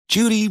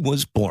Judy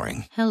was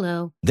boring.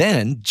 Hello.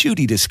 Then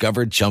Judy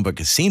discovered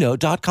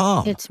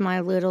ChumbaCasino.com. It's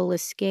my little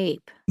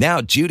escape. Now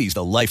Judy's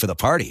the life of the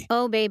party.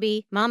 Oh,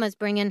 baby, mama's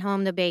bringing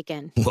home the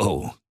bacon.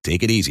 Whoa,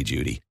 take it easy,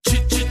 Judy.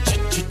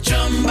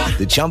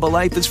 The Chumba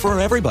life is for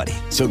everybody.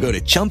 So go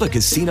to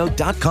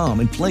ChumbaCasino.com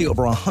and play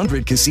over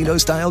 100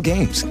 casino-style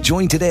games.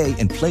 Join today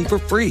and play for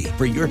free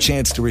for your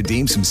chance to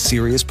redeem some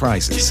serious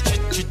prizes.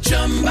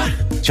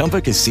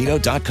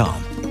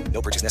 ChumbaCasino.com.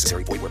 No purchase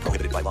necessary. Void where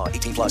prohibited by law.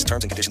 18 plus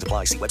terms and conditions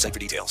apply. See website for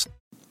details.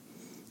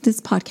 This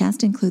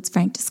podcast includes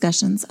frank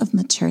discussions of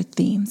mature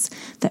themes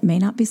that may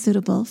not be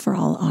suitable for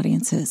all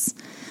audiences.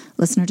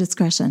 Listener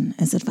discretion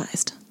is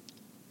advised.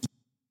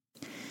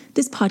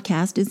 This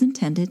podcast is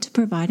intended to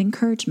provide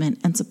encouragement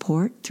and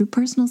support through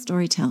personal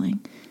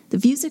storytelling. The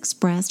views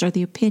expressed are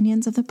the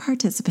opinions of the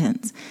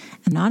participants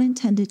and not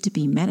intended to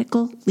be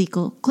medical,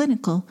 legal,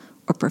 clinical,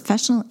 or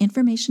professional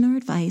information or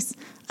advice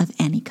of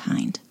any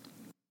kind.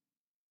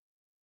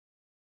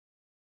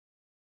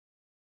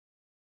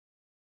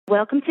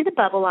 Welcome to the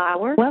Bubble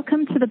Hour.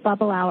 Welcome to the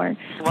Bubble Hour.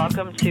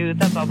 Welcome to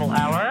the Bubble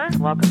Hour.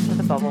 Welcome to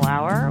the Bubble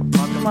Hour.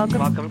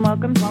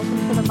 Welcome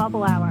to the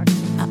Bubble Hour.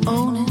 I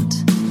own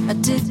it, I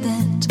did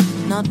that.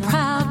 Not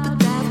proud, but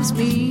that was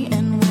me.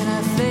 And when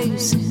I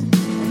face it,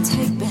 I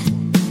take back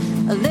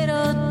a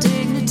little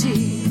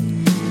dignity.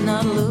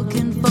 Not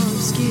looking for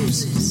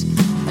excuses.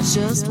 I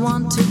just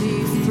want to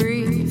be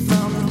free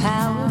from the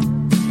power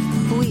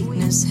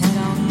weakness had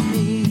on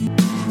me.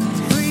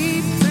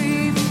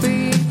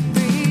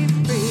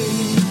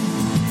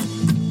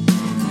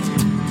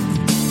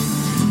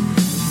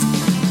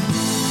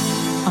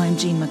 I'm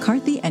Jean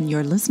McCarthy, and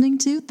you're listening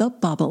to The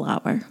Bubble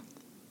Hour.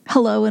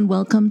 Hello, and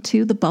welcome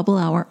to The Bubble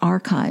Hour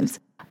Archives,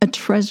 a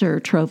treasure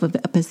trove of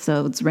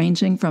episodes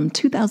ranging from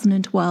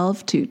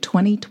 2012 to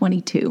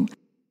 2022.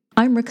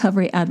 I'm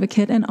recovery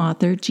advocate and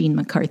author Jean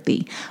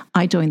McCarthy.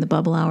 I joined The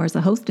Bubble Hour as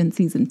a host in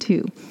Season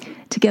 2.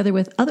 Together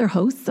with other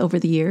hosts over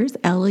the years,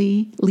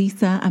 Ellie,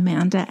 Lisa,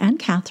 Amanda, and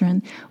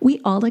Catherine, we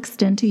all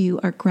extend to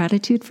you our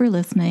gratitude for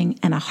listening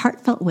and a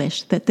heartfelt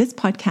wish that this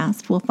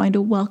podcast will find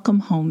a welcome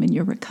home in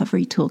your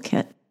recovery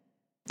toolkit.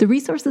 The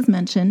resources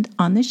mentioned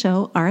on the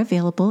show are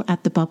available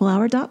at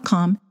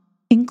thebubblehour.com,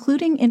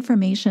 including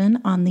information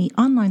on the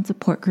online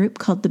support group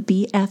called the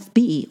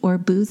BFB, or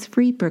Booze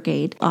Free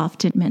Brigade,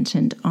 often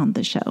mentioned on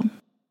the show.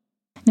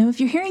 Now,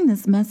 if you're hearing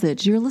this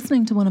message, you're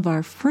listening to one of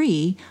our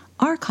free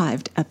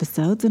archived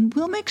episodes, and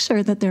we'll make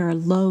sure that there are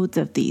loads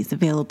of these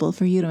available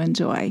for you to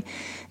enjoy.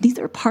 These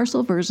are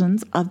partial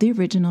versions of the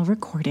original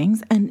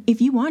recordings, and if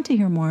you want to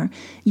hear more,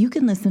 you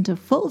can listen to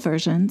full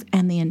versions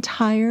and the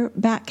entire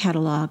back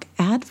catalog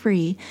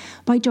ad-free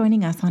by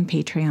joining us on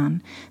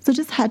Patreon. So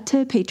just head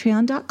to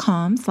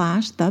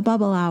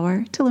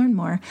patreon.com/thebubblehour to learn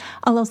more.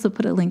 I'll also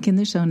put a link in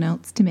the show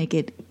notes to make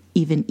it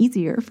even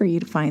easier for you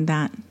to find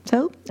that.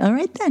 So, all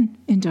right then,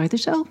 enjoy the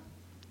show.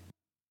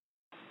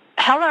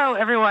 Hello,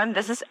 everyone.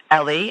 This is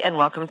Ellie, and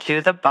welcome to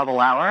the Bubble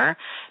Hour.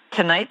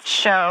 Tonight's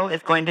show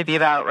is going to be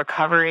about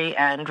recovery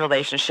and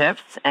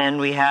relationships, and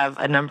we have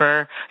a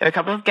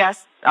couple of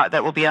guests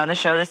that will be on the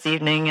show this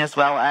evening, as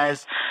well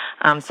as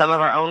some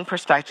of our own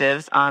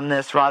perspectives on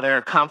this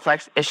rather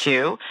complex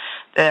issue.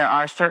 There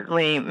are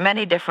certainly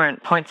many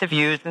different points of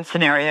views and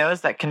scenarios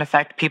that can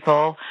affect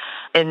people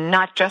in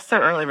not just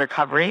their early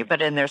recovery,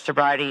 but in their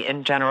sobriety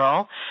in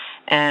general.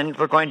 And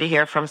we're going to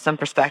hear from some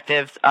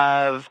perspectives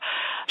of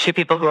two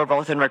people who are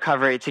both in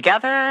recovery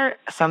together,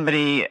 a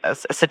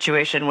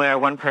situation where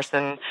one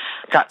person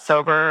got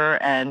sober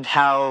and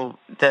how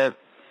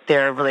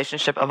their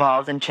relationship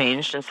evolved and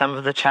changed, and some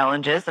of the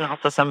challenges and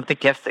also some of the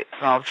gifts that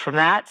evolved from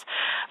that,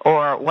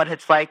 or what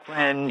it's like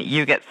when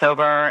you get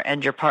sober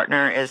and your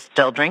partner is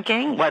still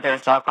drinking, whether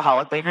it's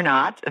alcoholically or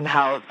not, and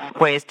how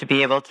ways to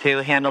be able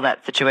to handle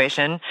that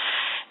situation.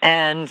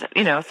 And,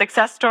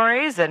 success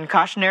stories and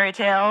cautionary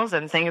tales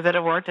and things that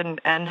have worked and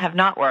have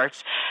not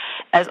worked.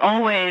 As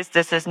always,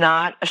 this is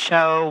not a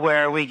show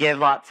where we give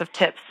lots of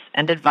tips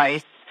and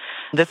advice.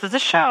 This is a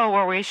show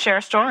where we share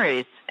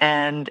stories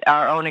and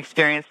our own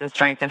experience and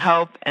strength and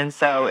hope. And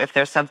so if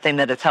there's something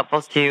that is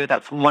helpful to you,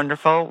 that's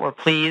wonderful. We're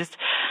pleased.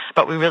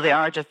 But we really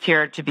are just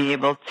here to be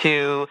able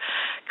to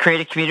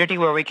create a community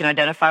where we can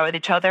identify with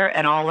each other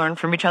and all learn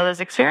from each other's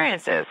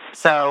experiences.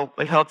 So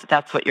we hope that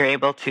that's what you're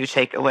able to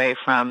take away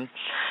from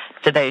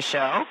today's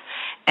show.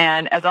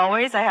 And as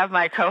always, I have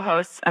my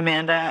co-hosts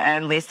Amanda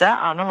and Lisa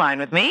on the line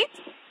with me.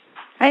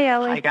 Hey,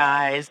 Ellie. Hi,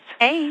 guys.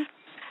 Hey.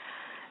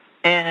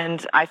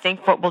 And I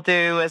think what we'll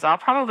do is I'll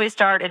probably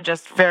start and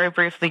just very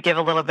briefly give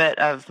a little bit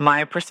of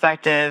my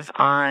perspective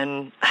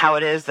on how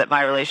it is that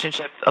my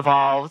relationship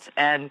evolved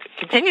and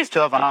continues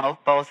to evolve,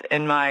 both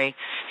in my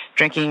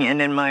drinking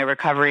and in my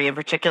recovery, and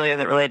particularly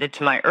that related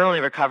to my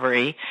early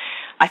recovery.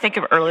 I think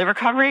of early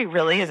recovery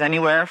really as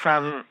anywhere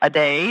from a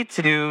day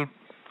to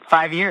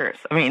 5 years.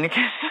 I mean,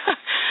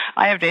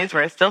 I have days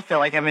where I still feel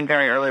like I'm in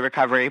very early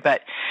recovery,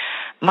 but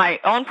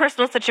my own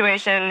personal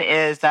situation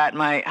is that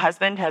my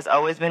husband has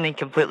always been a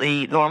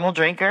completely normal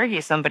drinker.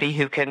 He's somebody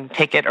who can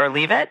take it or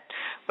leave it,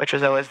 which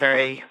was always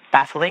very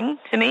baffling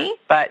to me.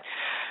 But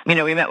We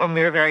met when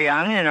we were very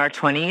young in our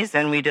 20s,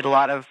 and we did a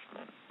lot of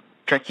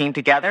drinking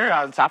together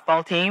on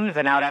softball teams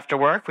and out after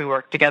work. We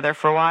worked together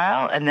for a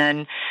while, and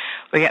then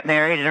we got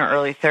married in our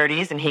early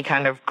 30s, and he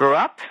kind of grew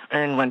up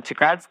and went to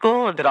grad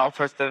school and did all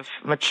sorts of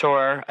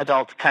mature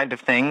adult kind of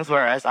things,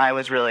 whereas I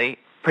was really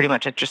pretty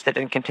much interested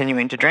in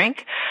continuing to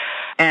drink.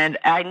 And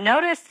I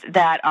noticed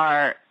that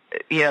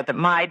that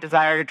my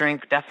desire to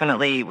drink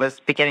definitely was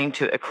beginning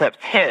to eclipse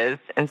his.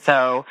 And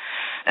so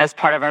as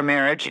part of our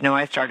marriage,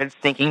 I started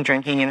thinking,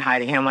 drinking, and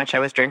hiding how much I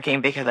was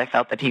drinking because I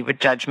felt that he would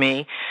judge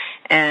me.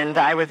 And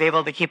I was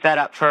able to keep that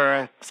up for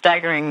a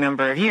staggering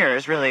number of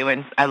years, really,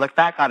 when I look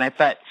back on it.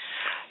 But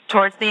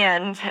towards the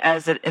end,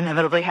 as it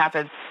inevitably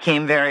happened, it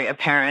became very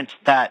apparent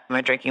that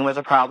my drinking was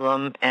a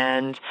problem.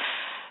 And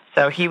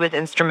so he was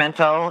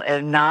instrumental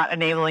in not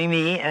enabling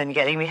me and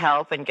getting me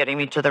help and getting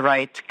me to the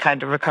right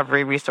kind of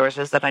recovery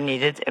resources that I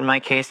needed. In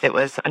my case, it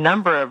was a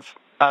number of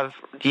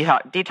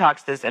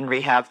detoxes and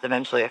rehabs,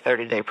 eventually a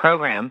 30-day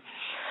program.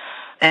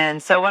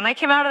 And so when I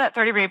came out of that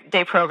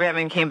 30-day program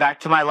and came back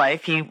to my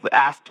life, he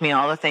asked me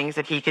all the things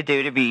that he could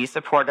do to be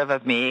supportive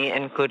of me,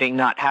 including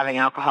not having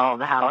alcohol in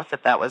the house,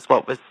 if that was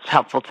what was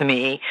helpful to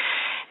me.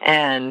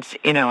 And,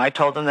 I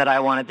told him that I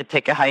wanted to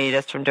take a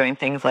hiatus from doing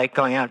things like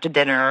going out to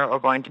dinner or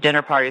going to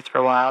dinner parties for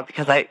a while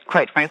because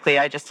quite frankly,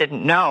 I just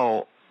didn't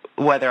know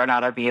whether or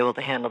not I'd be able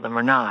to handle them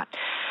or not.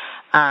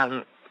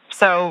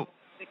 So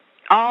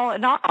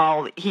not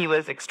all, he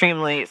was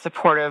extremely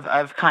supportive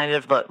of kind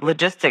of the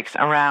logistics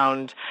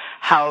around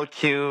how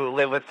to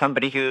live with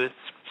somebody who's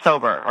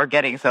sober or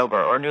getting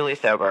sober or newly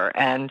sober.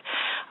 And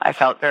I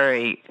felt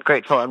very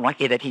grateful and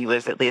lucky that he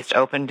was at least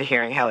open to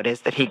hearing how it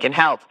is that he can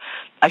help.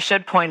 I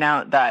should point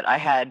out that I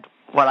had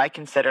what I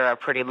consider a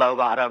pretty low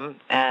bottom,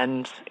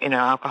 and,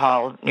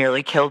 alcohol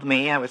nearly killed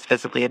me. I was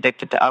physically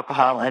addicted to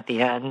alcohol at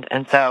the end.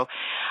 And so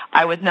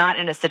I was not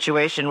in a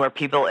situation where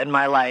people in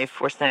my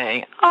life were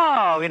saying,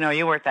 oh,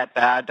 you weren't that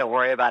bad, don't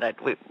worry about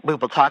it. We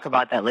will talk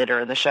about that later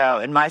in the show.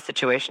 In my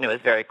situation, it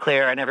was very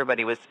clear, and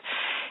everybody was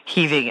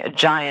heaving a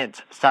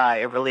giant sigh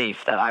of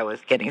relief that I was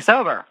getting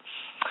sober.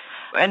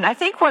 And I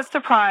think what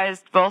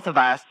surprised both of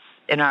us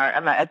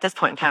at this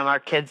point in time, our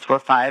kids were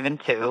 5 and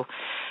 2,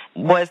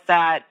 was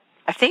that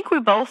I think we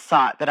both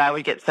thought that I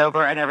would get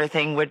sober and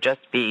everything would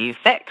just be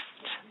fixed,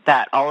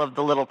 that all of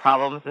the little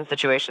problems and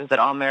situations that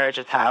all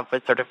marriages have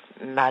would sort of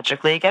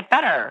magically get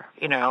better.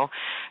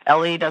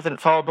 Ellie doesn't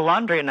fold the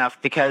laundry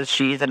enough because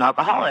she's an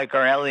alcoholic,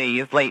 or Ellie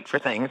is late for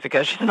things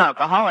because she's an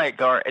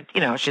alcoholic, or,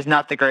 she's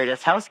not the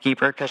greatest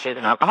housekeeper because she's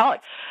an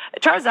alcoholic.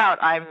 It turns out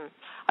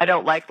I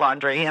don't like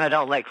laundry and I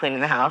don't like cleaning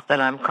the house,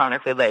 and I'm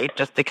chronically late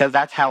just because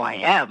that's how I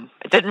am.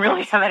 It didn't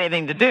really have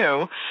anything to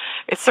do.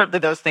 It's certainly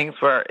those things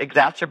were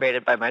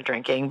exacerbated by my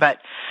drinking. But,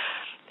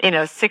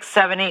 6,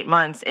 7, 8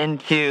 months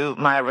into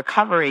my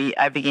recovery,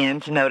 I began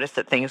to notice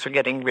that things were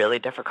getting really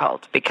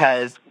difficult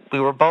because we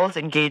were both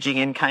engaging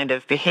in kind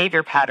of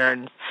behavior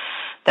patterns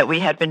that we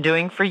had been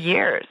doing for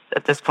years.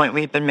 At this point,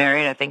 we'd been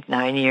married, I think,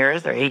 9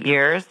 years or 8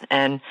 years.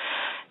 And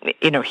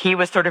he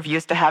was sort of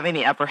used to having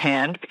the upper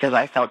hand because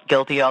I felt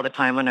guilty all the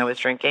time when I was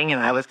drinking,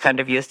 and I was kind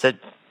of used to,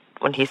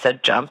 when he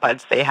said jump,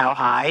 I'd say how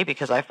high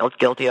because I felt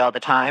guilty all the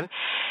time.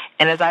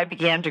 And as I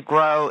began to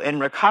grow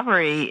in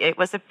recovery, it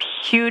was a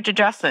huge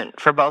adjustment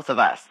for both of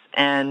us.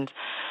 And,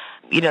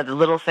 the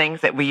little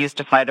things that we used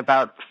to fight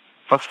about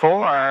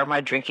before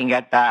my drinking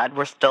got bad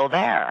were still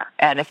there.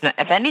 And if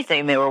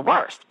anything, they were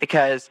worse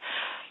because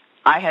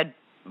I had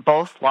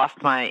both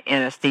lost my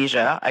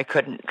anesthesia. I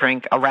couldn't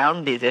drink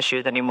around these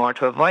issues anymore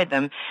to avoid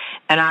them.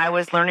 And I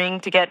was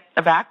learning to get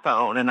a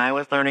backbone, and I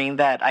was learning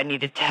that I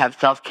needed to have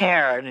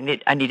self-care,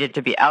 and I needed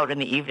to be out in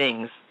the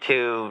evenings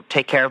to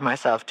take care of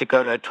myself, to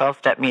go to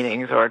 12-step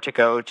meetings or to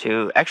go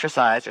to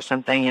exercise or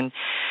something. And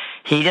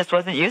he just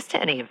wasn't used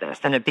to any of this.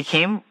 And it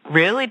became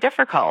really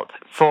difficult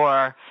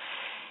for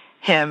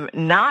him,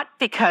 not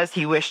because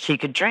he wished he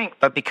could drink,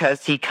 but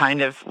because he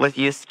kind of was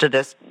used to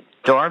this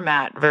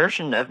doormat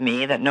version of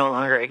me that no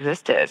longer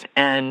existed.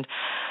 And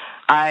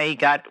I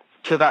got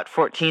to about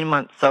 14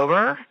 months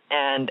sober,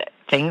 and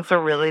things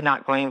were really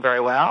not going very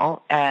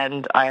well.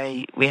 And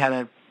we had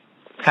a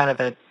kind of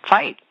a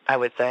fight, I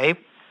would say.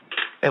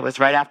 It was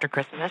right after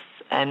Christmas,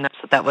 and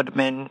that would have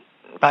been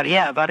about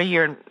a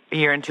year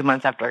and 2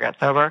 months after I got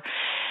sober.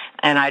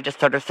 And I just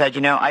sort of said,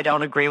 I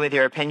don't agree with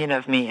your opinion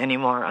of me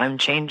anymore. I'm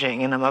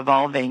changing, and I'm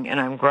evolving, and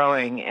I'm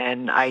growing,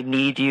 and I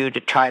need you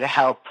to try to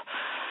help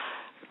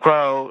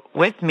grow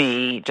with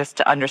me just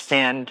to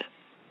understand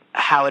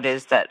how it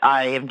is that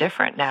I am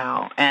different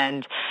now.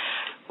 And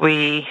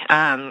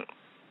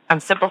I'm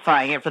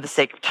simplifying it for the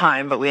sake of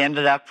time, but we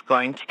ended up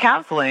going to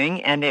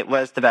counseling, and it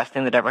was the best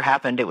thing that ever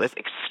happened. It was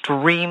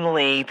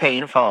extremely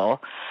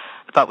painful,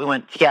 but we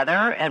went together,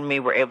 and we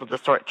were able to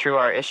sort through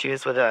our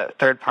issues with a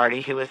third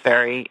party who was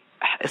very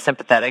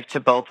sympathetic to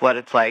both what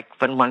it's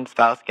like when one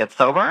spouse gets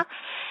sober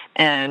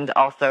and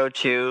also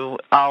to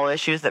all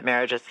issues that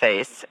marriages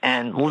face.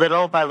 And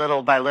little by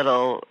little by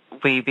little,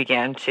 we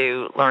began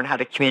to learn how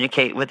to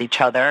communicate with each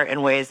other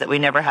in ways that we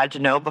never had to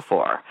know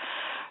before.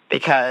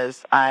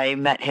 Because I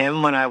met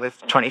him when I was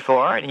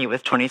 24 and he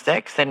was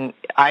 26, and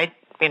I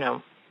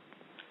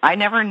I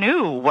never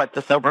knew what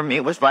the sober me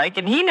was like,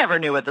 and he never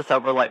knew what the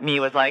sober me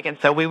was like. And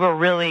so we were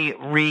really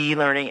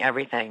relearning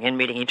everything and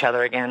meeting each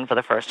other again for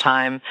the first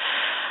time.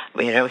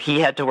 He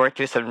had to work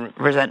through some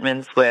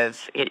resentments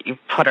with, you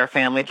put our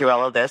family through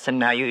all of this, and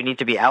now you need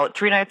to be out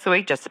 3 nights a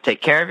week just to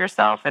take care of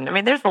yourself. And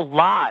there's a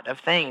lot of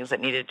things that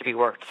needed to be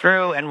worked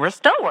through, and we're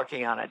still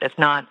working on it. It's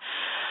not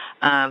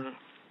a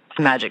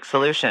magic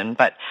solution,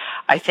 but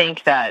I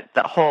think that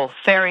the whole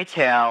fairy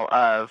tale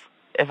of,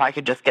 if I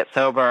could just get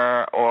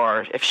sober,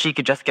 or if she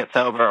could just get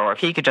sober, or if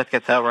he could just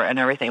get sober and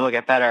everything will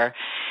get better,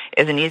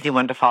 is an easy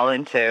one to fall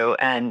into.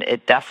 And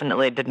it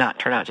definitely did not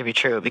turn out to be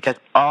true, because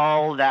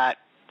all that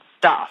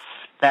stuff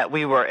that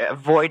we were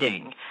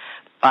avoiding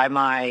by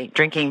my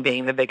drinking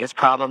being the biggest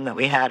problem that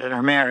we had in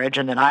our marriage,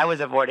 and then I was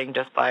avoiding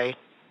just by,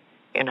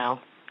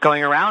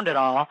 going around it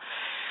all,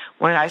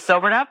 when I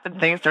sobered up and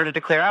things started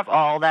to clear up,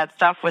 all that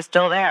stuff was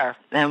still there.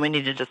 And we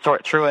needed to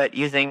sort through it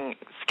using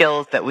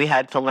skills that we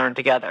had to learn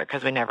together,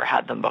 because we never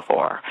had them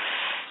before.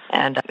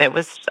 And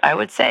I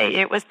would say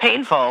it was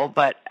painful,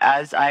 but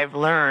as I've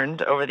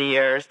learned over the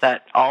years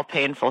that all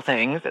painful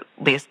things, at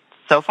least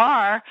so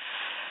far,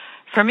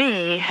 for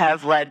me,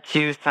 have led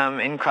to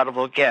some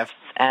incredible gifts.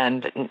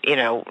 And,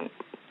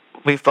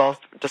 we've both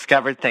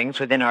discovered things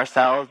within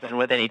ourselves and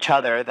within each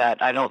other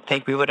that I don't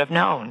think we would have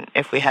known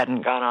if we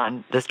hadn't gone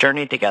on this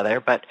journey together.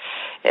 But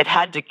it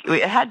had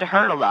to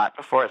hurt a lot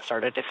before it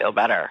started to feel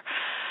better.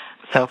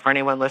 So for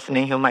anyone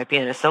listening who might be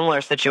in a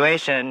similar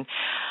situation,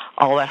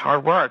 all that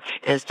hard work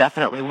is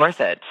definitely worth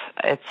it.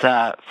 It's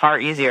far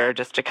easier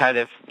just to kind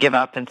of give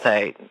up and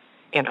say,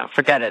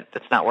 forget it.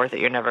 It's not worth it.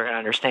 You're never going to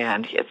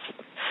understand.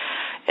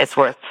 It's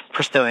worth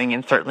pursuing,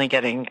 and certainly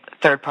getting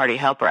third-party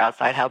help or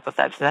outside help if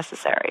that's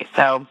necessary.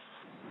 So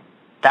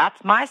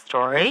that's my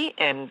story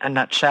in a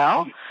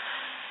nutshell.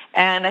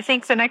 And I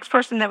think the next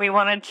person that we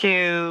wanted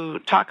to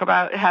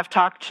have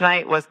talked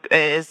tonight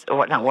is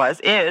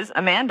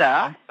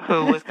Amanda,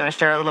 who was going to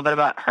share a little bit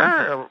about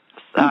her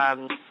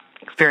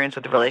experience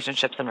with the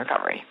relationships and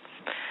recovery.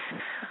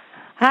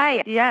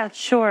 Hi. Yeah,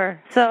 sure.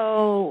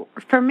 So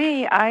for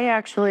me, I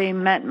actually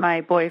met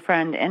my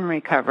boyfriend in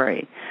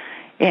recovery.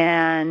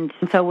 And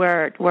so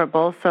we're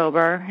both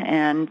sober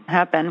and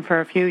have been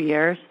for a few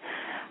years.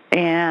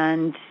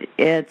 And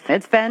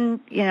it's been,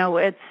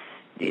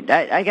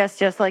 I guess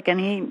just like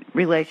any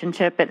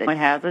relationship, it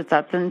has its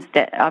up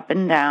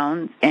and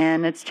downs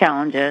and its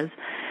challenges.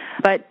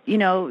 But,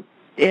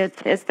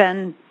 it's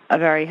been a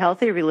very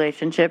healthy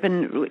relationship.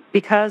 And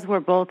because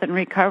we're both in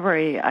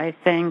recovery, I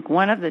think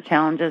one of the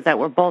challenges that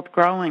we're both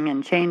growing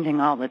and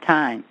changing all the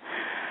time.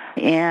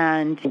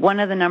 And one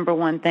of the number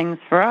one things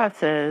for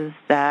us is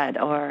that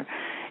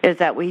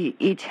we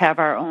each have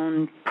our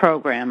own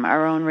program,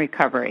 our own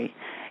recovery,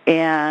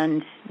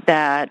 and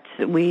that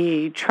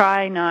we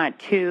try not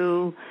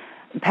to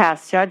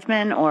pass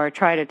judgment or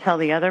try to tell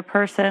the other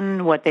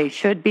person what they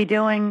should be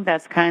doing.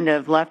 That's kind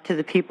of left to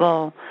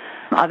the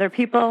other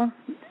people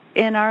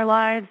in our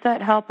lives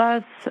that help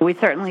us. We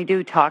certainly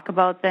do talk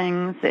about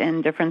things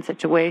in different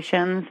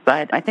situations,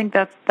 but I think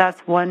that's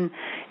one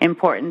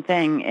important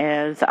thing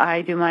is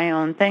I do my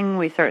own thing.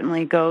 We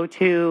certainly go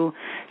to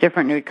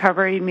different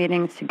recovery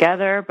meetings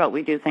together, but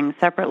we do things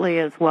separately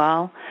as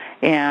well.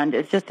 And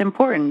it's just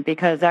important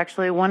because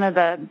actually one of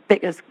the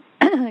biggest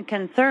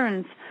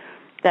concerns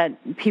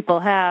that people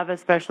have,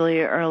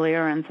 especially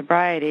earlier in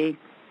sobriety,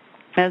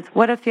 is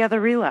what if the other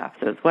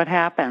relapses? What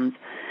happens?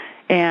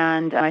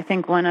 And I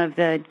think one of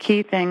the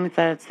key things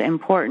that's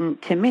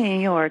important to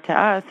me or to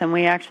us, and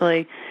we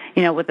actually,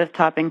 with this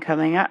topic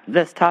coming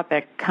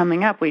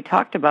up, we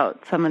talked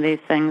about some of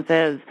these things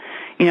is,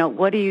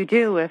 what do you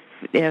do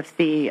if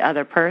the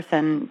other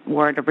person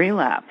were to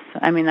relapse?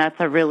 I mean,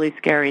 that's a really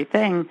scary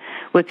thing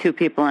with two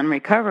people in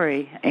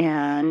recovery.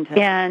 And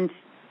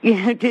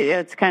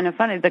it's kind of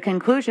funny. The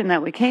conclusion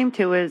that we came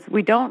to is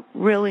we don't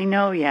really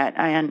know yet.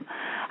 And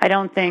I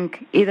don't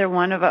think either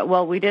one of us,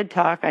 well, we did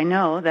talk, I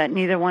know, that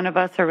neither one of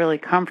us are really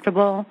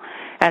comfortable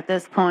at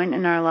this point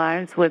in our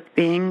lives with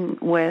being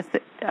with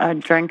a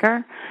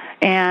drinker.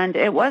 And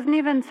it wasn't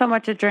even so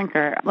much a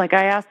drinker. Like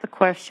I asked the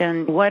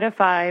question, what if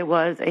I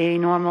was a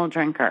normal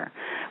drinker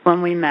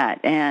when we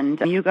met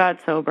and you got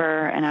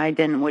sober and I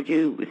didn't, would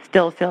you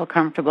still feel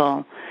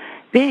comfortable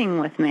being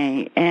with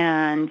me?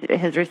 And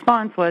his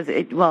response was,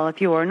 well,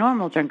 if you were a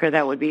normal drinker,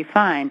 that would be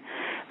fine.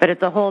 But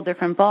it's a whole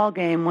different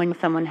ballgame when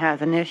someone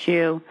has an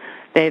issue,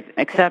 they've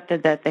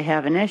accepted that they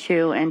have an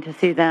issue, and to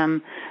see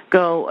them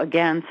go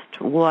against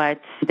what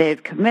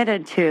they've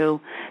committed to,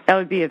 that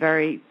would be a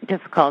very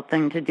difficult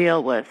thing to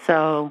deal with.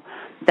 So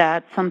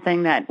that's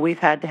something that we've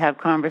had to have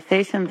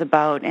conversations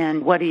about,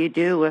 and what do you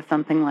do if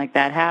something like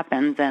that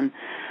happens? And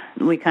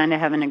we kind of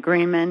have an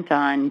agreement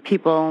on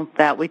people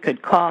that we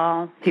could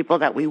call, people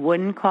that we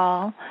wouldn't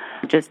call,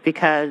 just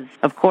because,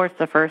 of course,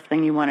 the first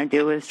thing you want to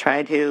do is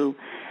try to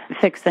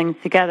fix things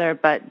together.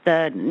 But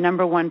the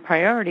number one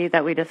priority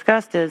that we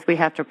discussed is we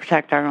have to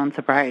protect our own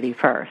sobriety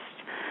first.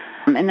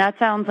 And that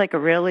sounds like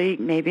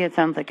maybe it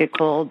sounds like a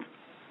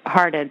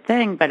cold-hearted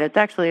thing, but it's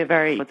actually a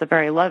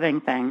very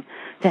loving thing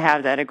to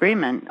have that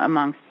agreement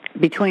amongst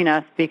between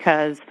us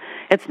because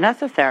it's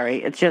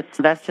necessary. That's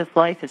just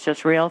life. It's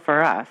just real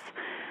for us.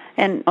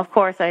 And, of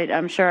course,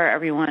 I'm sure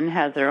everyone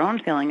has their own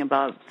feeling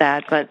about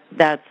that, but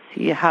that's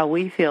how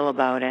we feel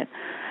about it.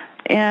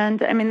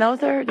 And, I mean,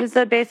 those are just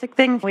the basic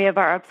things. We have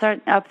our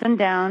ups and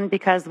downs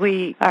because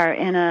we are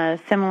in a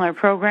similar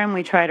program.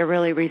 We try to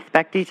really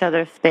respect each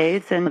other's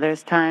space, and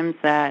there's times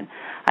that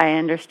I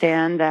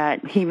understand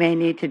that he may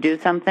need to do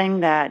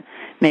something that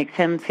makes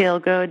him feel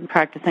good,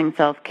 practicing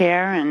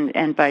self-care,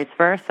 and vice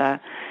versa.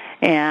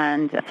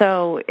 And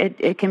so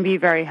it can be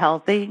very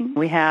healthy.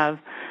 We have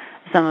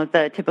some of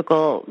the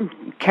typical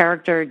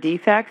character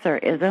defects or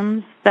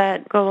isms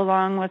that go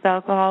along with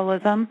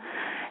alcoholism.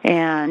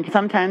 And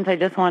sometimes I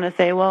just want to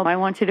say, well, I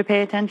want you to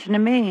pay attention to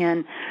me.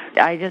 And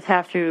I just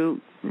have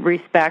to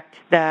respect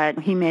that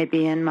he may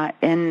be in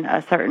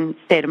a certain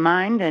state of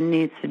mind and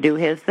needs to do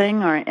his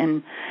thing,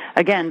 and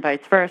again,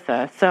 vice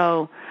versa.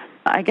 So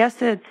I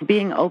guess it's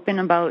being open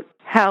about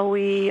how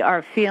we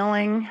are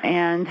feeling,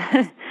 and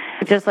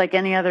just like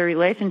any other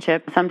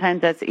relationship,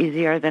 sometimes that's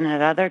easier than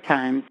at other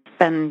times. It's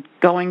been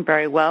going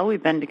very well.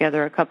 We've been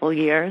together a couple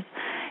years,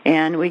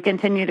 and we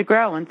continue to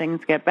grow and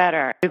things get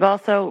better. We've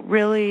also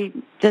really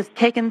just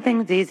taken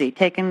things easy,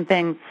 taken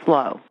things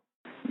slow.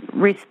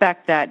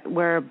 Respect that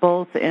we're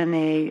both in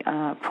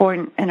a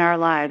point in our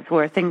lives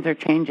where things are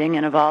changing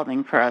and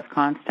evolving for us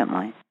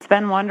constantly. It's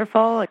been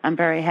wonderful. I'm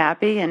very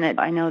happy, and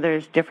I know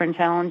there's different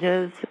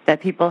challenges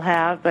that people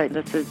have, but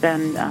this has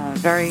been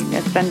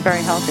it's been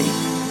very healthy.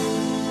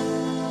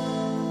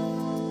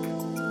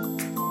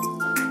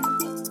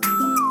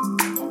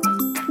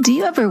 Do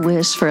you ever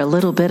wish for a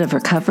little bit of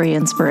recovery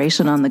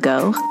inspiration on the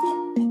go?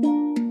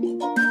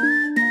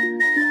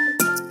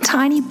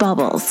 Tiny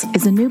Bubbles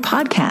is a new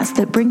podcast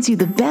that brings you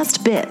the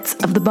best bits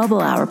of the Bubble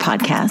Hour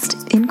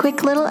podcast in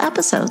quick little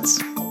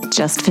episodes,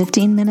 just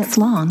 15 minutes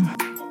long,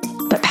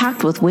 but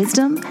packed with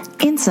wisdom,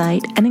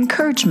 insight, and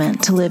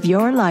encouragement to live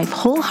your life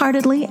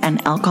wholeheartedly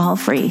and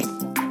alcohol-free.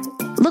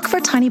 Look for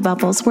Tiny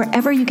Bubbles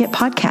wherever you get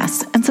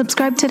podcasts and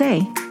subscribe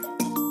today.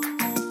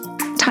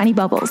 Tiny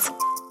Bubbles.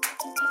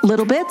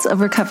 Little bits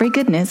of recovery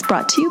goodness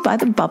brought to you by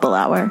the Bubble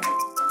Hour.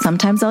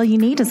 Sometimes all you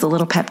need is a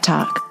little pep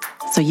talk,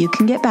 so you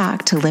can get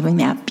back to living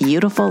that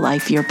beautiful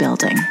life you're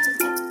building.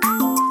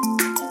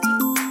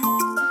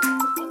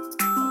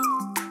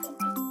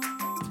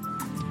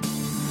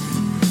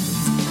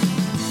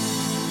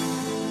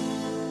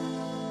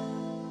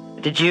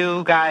 Did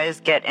you guys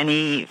get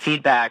any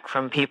feedback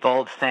from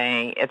people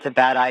saying it's a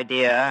bad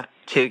idea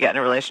to get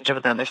in a relationship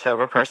with another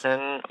sober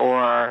person?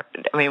 Or,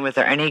 I mean, was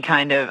there any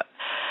kind of...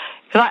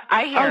 Because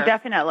I hear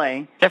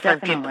definitely.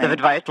 different pieces of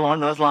advice along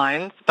those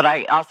lines, but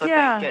I also think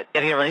that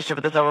getting a relationship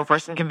with a sober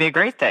person can be a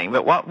great thing.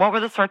 But what were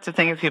the sorts of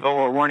things people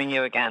were warning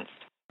you against?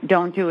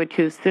 Don't do it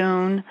too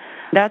soon.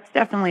 That's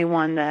definitely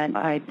one that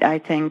I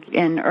think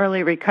in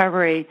early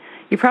recovery,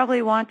 you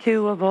probably want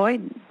to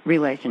avoid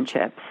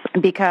relationships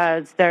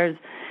because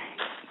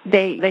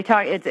they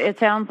talk. It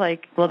sounds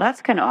like, well,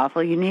 that's kind of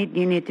awful. You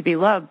need to be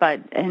loved, but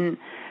in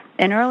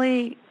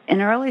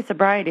early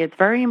sobriety, it's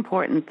very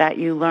important that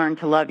you learn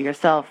to love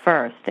yourself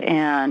first.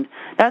 And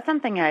that's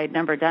something I had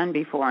never done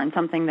before and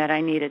something that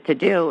I needed to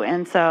do.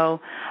 And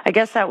so I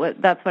guess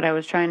that's what I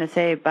was trying to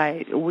say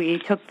by we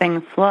took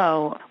things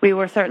slow. We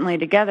were certainly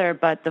together,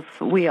 but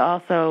we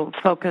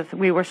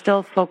were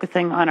still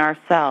focusing on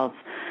ourselves.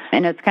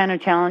 And it's kind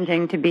of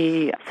challenging to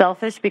be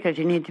selfish because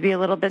you need to be a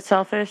little bit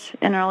selfish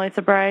in early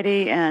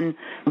sobriety and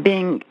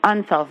being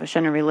unselfish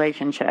in a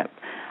relationship.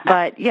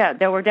 But, yeah,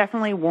 there were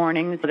definitely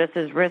warnings. This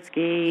is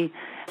risky.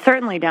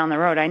 Certainly down the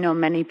road, I know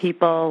many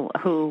people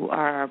who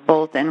are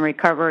both in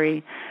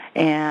recovery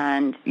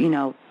and,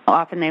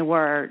 often they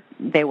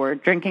were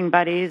drinking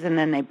buddies and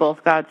then they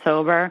both got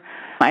sober.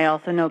 I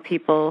also know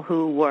people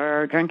who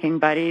were drinking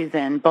buddies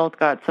and both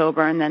got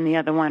sober and then the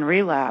other one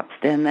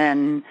relapsed and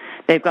then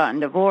they've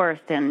gotten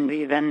divorced, and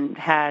we even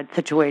had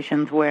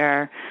situations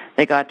where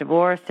they got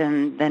divorced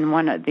and then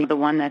the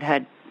one that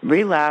had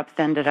relapsed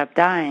ended up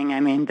dying.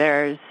 I mean,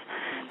 there's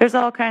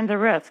all kinds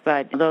of risks,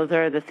 but those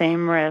are the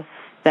same risks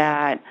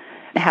that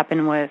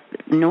happen with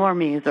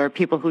normies or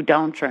people who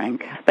don't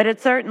drink. But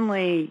it's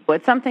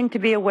something to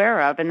be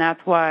aware of, and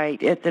that's why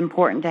it's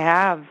important to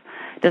have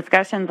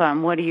discussions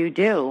on what do you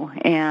do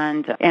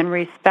and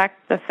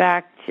respect the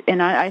fact.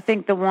 And I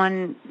think the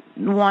one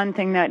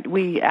thing that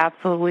we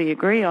absolutely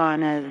agree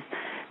on is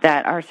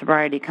that our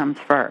sobriety comes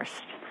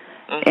first.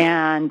 Mm-hmm.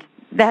 And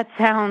that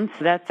sounds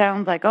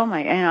like, oh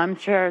my, and I'm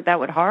sure that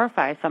would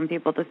horrify some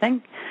people to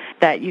think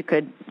that you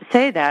could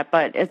say that,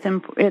 but it's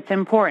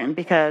important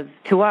because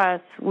to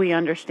us, we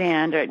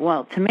understand,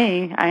 well, to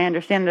me, I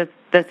understand that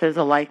this is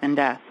a life and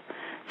death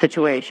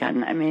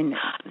situation. I mean,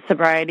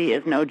 sobriety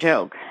is no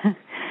joke.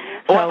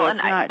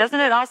 Doesn't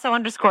it also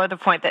underscore the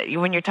point that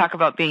when you talk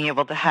about being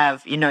able to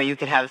have, you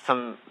could have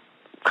some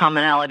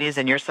commonalities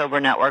in your sober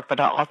network, but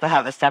also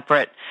have a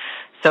separate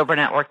sober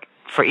network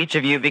for each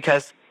of you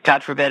because,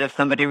 God forbid, if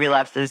somebody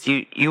relapses,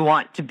 you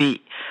want to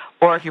be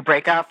or if you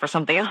break up or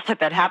something else like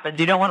that happens,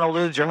 you don't want to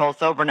lose your whole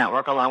sober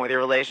network along with your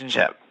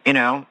relationship, you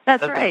know?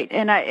 That's right.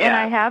 And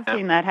I have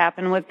seen that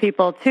happen with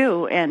people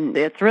too, and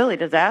it's really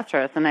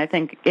disastrous. And I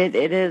think it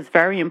is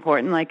very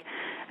important. Like,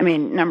 I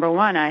mean, number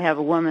one, I have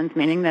a women's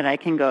meeting that I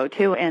can go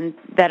to and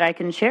that I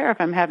can share if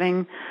I'm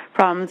having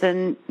problems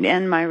in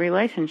my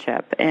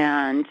relationship.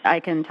 And I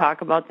can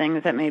talk about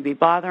things that may be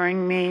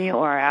bothering me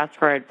or ask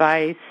for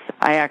advice.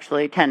 I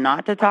actually tend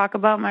not to talk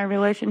about my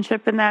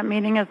relationship in that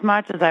meeting as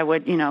much as I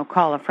would,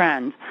 call a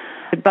friend.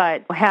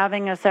 But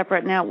having a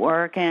separate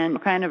network and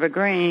kind of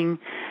agreeing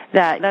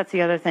that's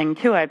the other thing,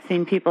 too. I've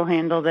seen people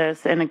handle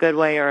this in a good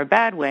way or a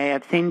bad way.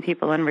 I've seen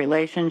people in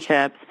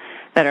relationships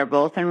that are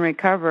both in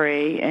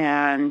recovery,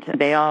 and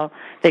they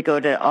go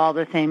to all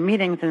the same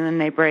meetings, and then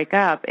they break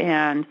up.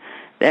 And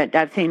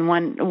I've seen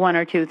one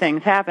or two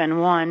things happen.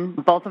 One,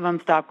 both of them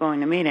stop going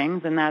to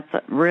meetings, and that's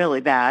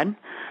really bad.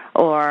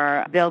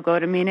 Or they'll go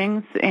to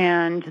meetings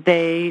and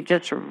they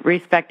just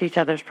respect each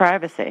other's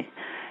privacy,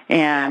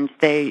 and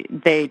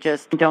they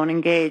just don't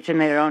engage and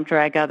they don't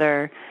drag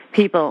other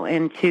people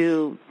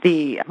into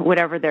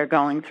whatever they're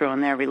going through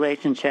in their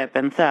relationship.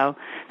 And so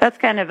that's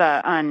kind of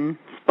a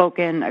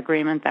unspoken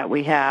agreement that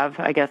we have.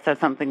 I guess that's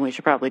something we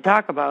should probably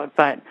talk about,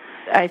 but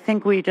I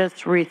think we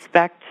just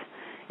respect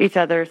each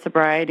other's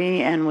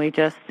sobriety, and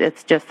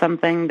it's just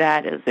something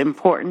that is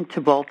important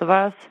to both of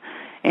us.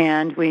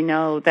 And we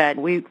know that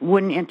we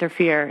wouldn't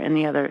interfere in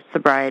the other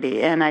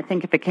sobriety. And I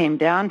think if it came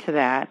down to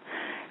that,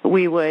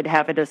 we would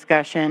have a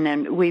discussion,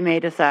 and we may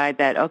decide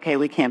that, okay,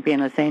 we can't be in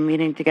the same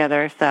meeting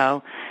together,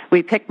 so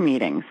we pick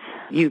meetings.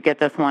 You get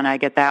this one, I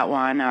get that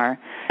one. Or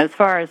as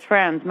far as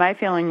friends, my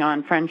feeling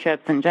on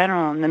friendships in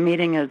general in the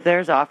meeting is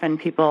there's often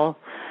people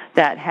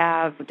that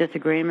have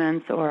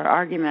disagreements or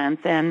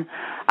arguments, and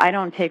I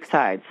don't take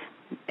sides.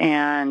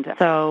 And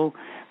so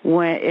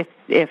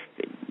if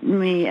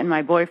me and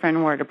my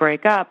boyfriend were to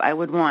break up, I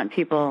would want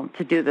people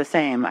to do the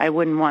same. I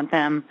wouldn't want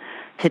them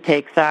to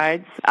take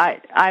sides.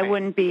 I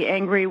wouldn't be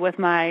angry with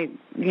my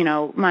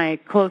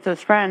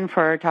closest friend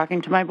for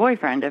talking to my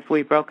boyfriend if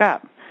we broke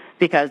up,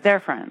 because they're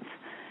friends.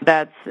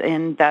 That's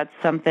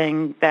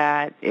something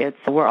that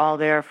we're all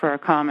there for a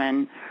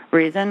common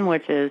reason,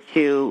 which is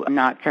to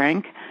not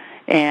drink.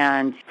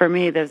 And for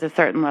me, there's a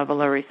certain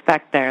level of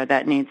respect there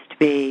that needs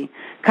to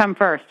come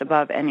first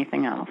above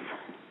anything else.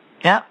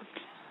 Yep.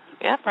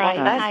 Right.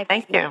 Well,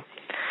 thank you.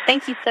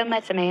 Thank you so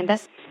much, Amanda.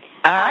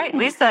 All right,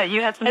 Lisa,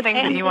 you had something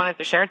that you wanted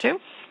to share too?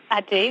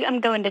 I do. I'm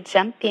going to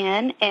jump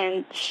in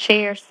and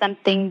share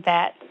something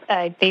that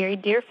a very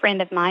dear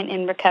friend of mine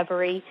in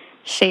recovery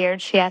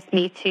shared. She asked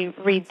me to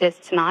read this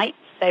tonight,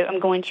 so I'm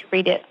going to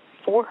read it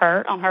for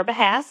her on her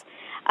behalf.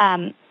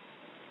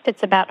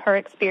 It's about her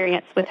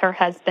experience with her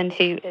husband,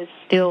 who is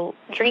still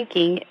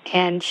drinking,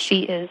 and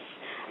she is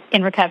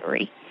in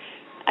recovery.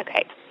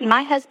 Okay.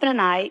 My husband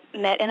and I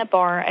met in a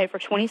bar over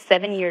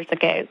 27 years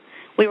ago.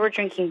 We were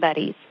drinking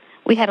buddies.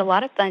 We had a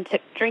lot of fun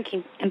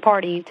drinking and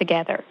partying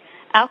together.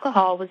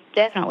 Alcohol was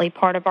definitely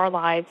part of our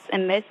lives,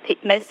 and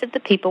most of the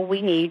people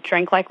we knew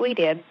drank like we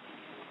did.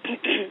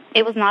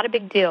 It was not a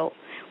big deal.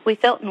 We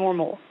felt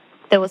normal.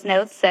 There was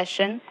no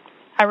obsession.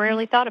 I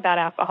rarely thought about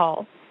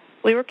alcohol.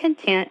 We were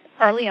content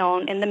early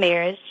on in the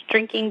marriage,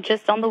 drinking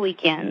just on the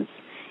weekends.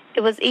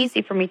 It was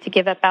easy for me to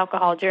give up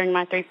alcohol during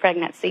my 3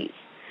 pregnancies.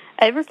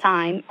 Over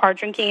time, our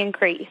drinking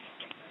increased.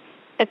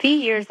 A few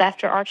years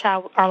after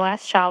our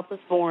last child was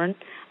born,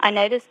 I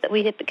noticed that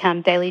we had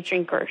become daily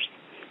drinkers.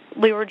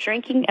 We were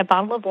drinking a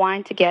bottle of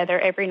wine together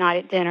every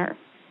night at dinner.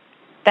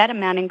 That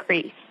amount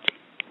increased.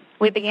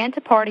 We began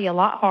to party a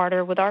lot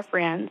harder with our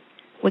friends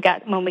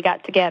when we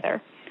got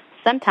together.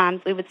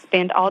 Sometimes we would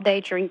spend all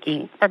day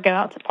drinking or go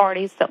out to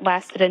parties that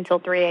lasted until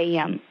 3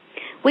 a.m.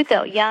 We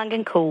felt young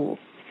and cool.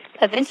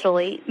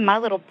 Eventually, my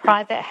little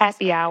private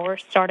happy hour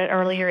started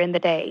earlier in the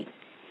day.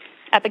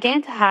 I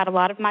began to hide a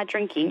lot of my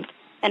drinking,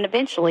 and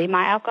eventually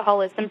my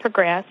alcoholism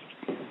progressed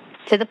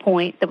to the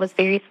point that was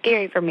very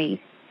scary for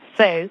me.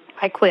 So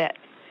I quit.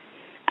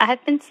 I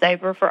had been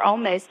sober for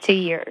almost 2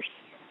 years.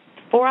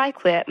 Before I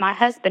quit, my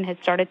husband had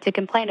started to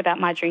complain about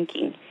my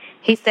drinking.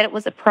 He said it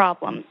was a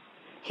problem.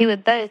 He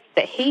would boast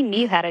that he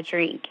knew how to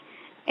drink,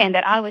 and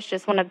that I was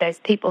just one of those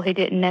people who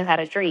didn't know how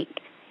to drink.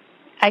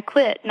 I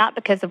quit not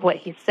because of what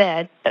he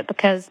said, but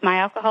because my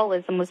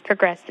alcoholism was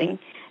progressing,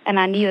 and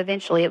I knew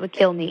eventually it would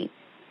kill me.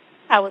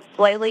 I was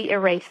slowly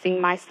erasing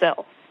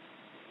myself.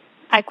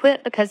 I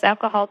quit because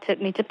alcohol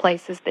took me to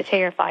places that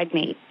terrified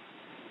me.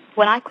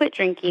 When I quit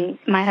drinking,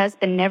 my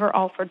husband never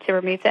offered to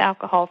remove the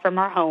alcohol from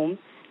our home,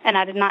 and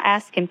I did not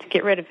ask him to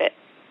get rid of it.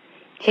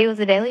 He was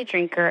a daily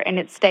drinker, and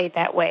it stayed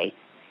that way.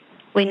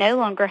 We no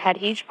longer had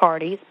huge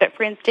parties, but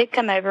friends did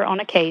come over on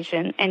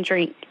occasion and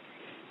drink.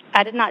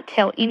 I did not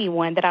tell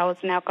anyone that I was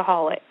an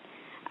alcoholic.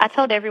 I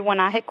told everyone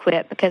I had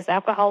quit because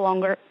alcohol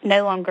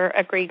no longer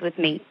agreed with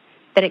me,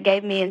 that it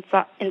gave me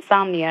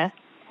insomnia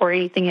or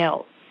anything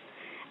else.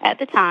 At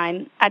the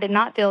time, I did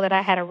not feel that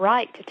I had a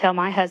right to tell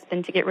my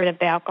husband to get rid of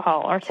the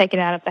alcohol or take it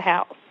out of the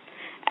house.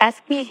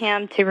 Asking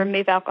him to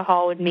remove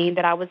alcohol would mean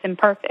that I was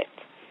imperfect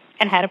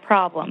and had a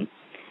problem,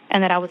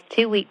 and that I was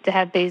too weak to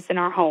have booze in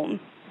our home.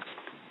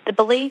 The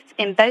belief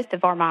in both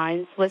of our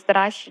minds was that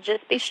I should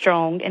just be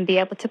strong and be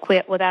able to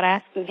quit without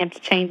asking him to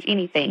change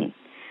anything.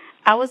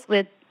 I was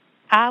the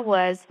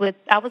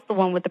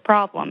one with the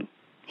problem.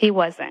 He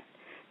wasn't.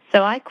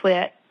 So I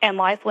quit, and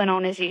life went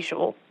on as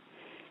usual.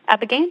 I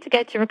began to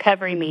go to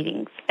recovery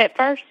meetings. At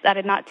first, I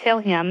did not tell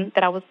him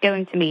that I was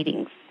going to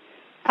meetings.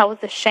 I was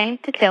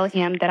ashamed to tell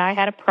him that I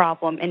had a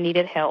problem and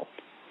needed help.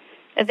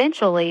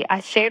 Eventually,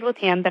 I shared with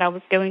him that I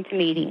was going to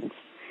meetings.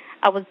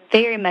 I was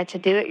very much a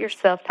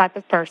do-it-yourself type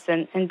of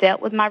person and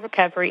dealt with my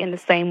recovery in the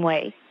same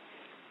way.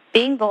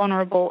 Being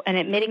vulnerable and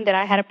admitting that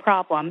I had a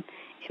problem,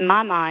 in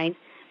my mind,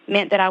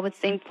 meant that I would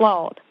seem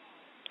flawed.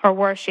 Or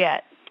worse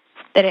yet,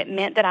 that it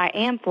meant that I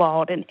am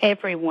flawed and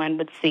everyone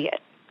would see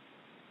it.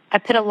 I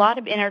put a lot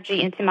of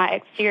energy into my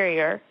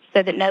exterior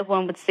so that no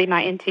one would see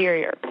my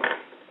interior.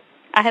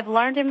 I have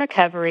learned in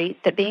recovery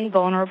that being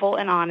vulnerable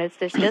and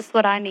honest is just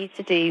what I need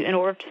to do in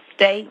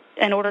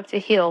order to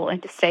heal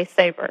and to stay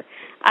sober.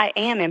 I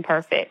am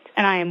imperfect,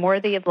 and I am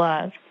worthy of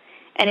love,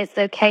 and it's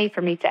okay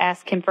for me to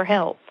ask him for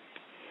help.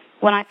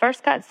 When I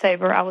first got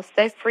sober, I was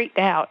so freaked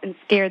out and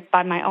scared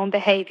by my own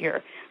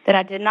behavior that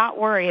I did not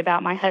worry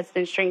about my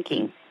husband's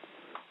drinking.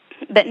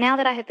 But now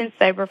that I have been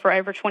sober for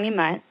over 20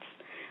 months,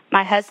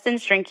 my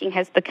husband's drinking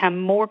has become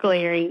more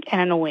glaring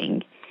and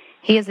annoying.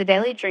 He is a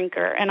daily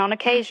drinker, and on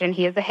occasion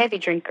he is a heavy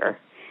drinker.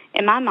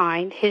 In my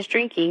mind, his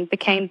drinking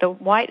became the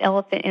white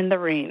elephant in the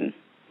room.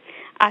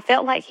 I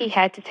felt like he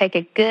had to take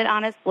a good,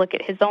 honest look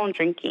at his own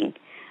drinking.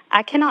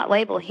 I cannot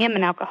label him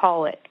an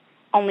alcoholic.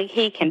 Only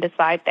he can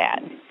decide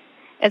that.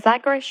 As I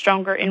grow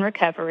stronger in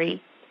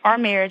recovery, our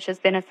marriage has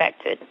been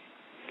affected.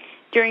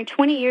 During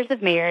 20 years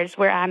of marriage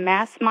where I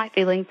masked my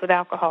feelings with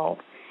alcohol,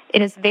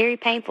 it is very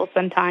painful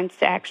sometimes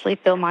to actually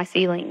feel my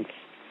feelings.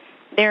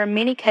 There are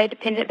many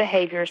codependent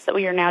behaviors that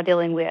we are now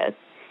dealing with.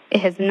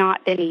 It has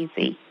not been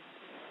easy.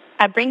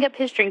 I bring up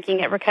his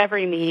drinking at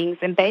recovery meetings,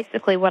 and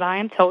basically what I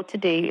am told to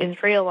do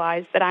is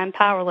realize that I am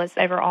powerless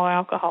over all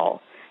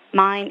alcohol,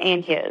 mine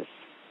and his.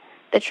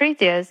 The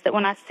truth is that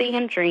when I see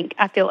him drink,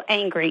 I feel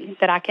angry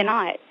that I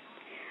cannot.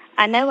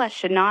 I know I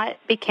should not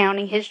be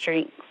counting his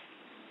drinks,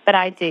 but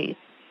I do.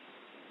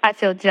 I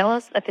feel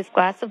jealous of his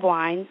glass of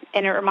wine,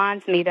 and it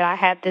reminds me that I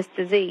have this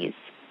disease.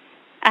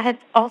 I have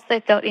also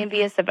felt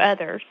envious of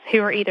others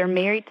who are either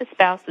married to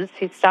spouses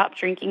who stop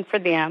drinking for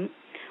them,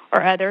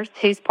 or others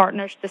whose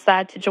partners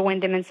decide to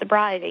join them in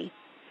sobriety.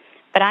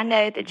 But I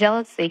know that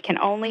jealousy can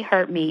only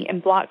hurt me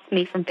and blocks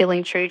me from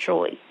feeling true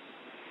joy.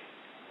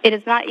 It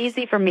is not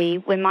easy for me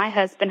when my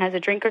husband has a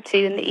drink or two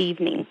in the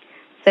evening.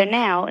 So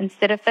now,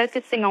 instead of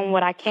focusing on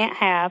what I can't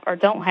have or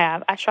don't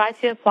have, I try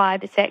to apply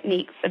the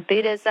techniques of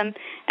Buddhism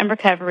and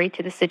recovery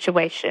to the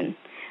situation.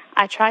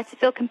 I try to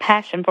feel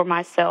compassion for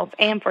myself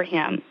and for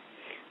him.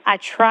 I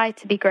try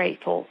to be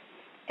grateful.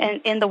 And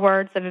in the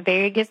words of a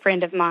very good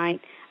friend of mine,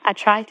 I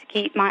try to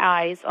keep my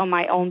eyes on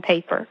my own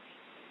paper.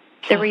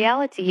 The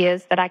reality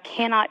is that I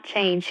cannot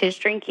change his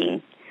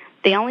drinking.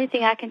 The only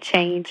thing I can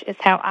change is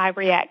how I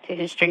react to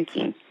his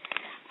drinking.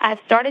 I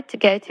have started to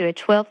go to a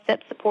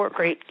 12-step support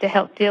group to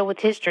help deal with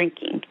his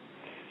drinking.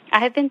 I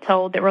have been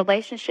told that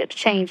relationships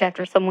change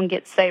after someone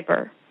gets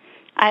sober.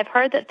 I have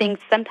heard that things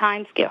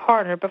sometimes get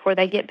harder before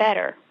they get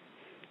better.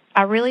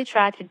 I really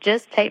try to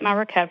just take my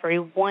recovery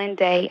one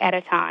day at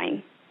a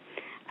time.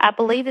 I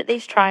believe that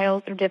these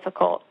trials are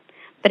difficult,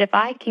 but if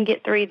I can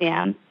get through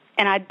them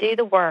and I do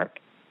the work,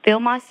 feel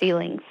my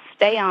feelings,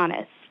 stay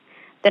honest,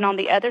 then on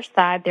the other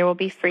side there will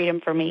be freedom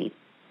for me.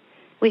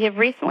 We have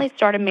recently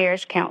started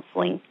marriage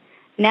counseling.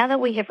 Now that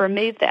we have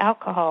removed the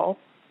alcohol,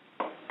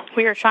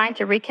 we are trying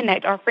to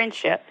reconnect our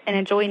friendship and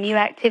enjoy new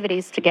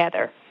activities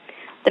together.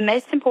 The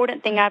most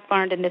important thing I've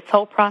learned in this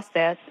whole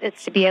process is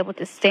to be able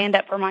to stand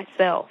up for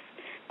myself,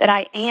 that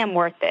I am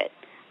worth it.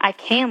 I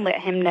can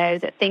let him know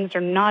that things are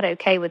not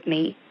okay with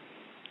me.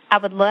 I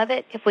would love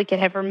it if we could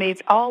have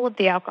removed all of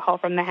the alcohol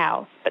from the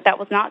house, but that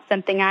was not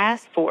something I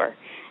asked for,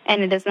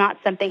 and it is not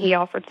something he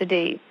offered to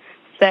do.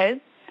 So,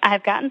 I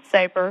have gotten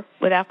sober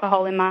with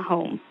alcohol in my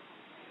home.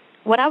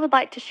 What I would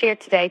like to share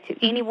today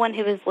to anyone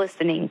who is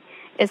listening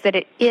is that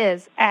it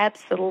is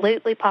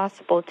absolutely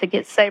possible to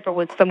get sober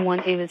with someone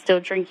who is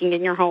still drinking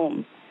in your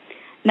home.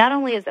 Not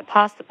only is it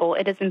possible,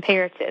 it is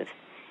imperative.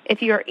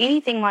 If you are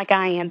anything like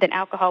I am, then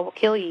alcohol will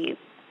kill you.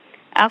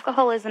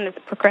 Alcoholism is a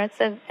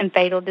progressive and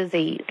fatal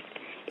disease.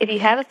 If you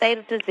have a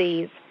fatal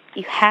disease,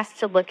 you have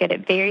to look at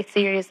it very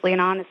seriously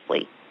and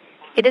honestly.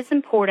 It is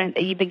important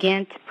that you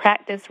begin to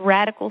practice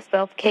radical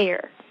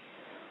self-care.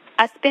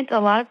 I spent a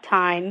lot of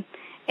time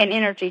and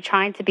energy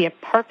trying to be a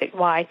perfect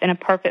wife and a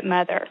perfect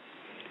mother.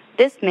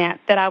 This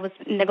meant that I was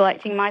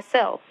neglecting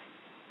myself.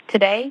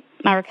 Today,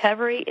 my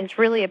recovery is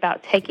really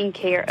about taking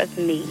care of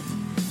me.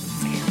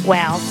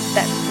 Wow,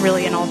 that's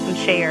really an awesome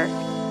share.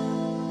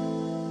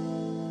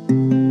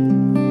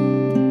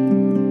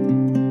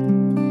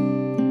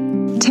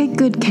 Take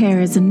Good Care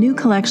is a new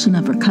collection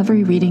of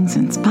recovery readings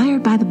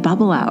inspired by the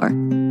Bubble Hour.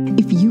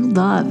 If you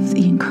love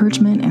the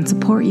encouragement and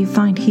support you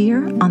find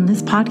here on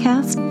this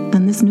podcast,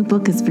 then this new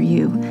book is for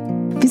you.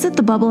 Visit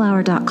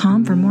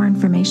thebubblehour.com for more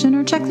information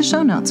or check the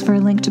show notes for a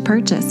link to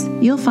purchase.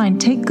 You'll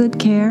find Take Good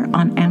Care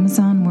on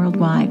Amazon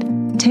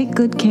worldwide. Take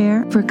Good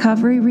Care,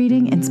 recovery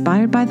reading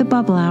inspired by the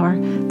Bubble Hour,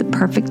 the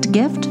perfect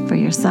gift for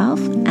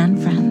yourself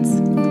and friends.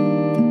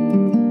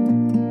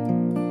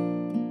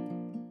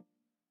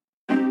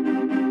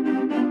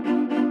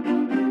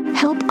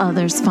 Help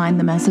others find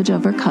the message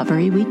of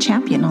recovery we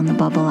champion on the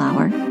Bubble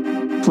Hour.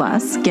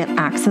 Plus, get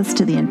access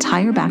to the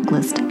entire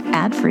backlist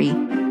ad-free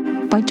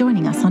by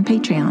joining us on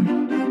Patreon.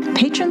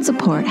 Patron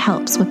support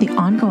helps with the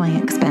ongoing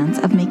expense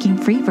of making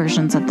free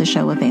versions of the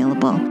show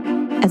available,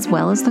 as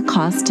well as the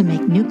cost to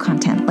make new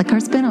content like our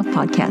spin-off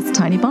podcast,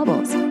 Tiny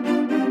Bubbles.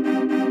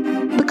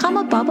 Become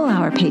a Bubble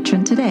Hour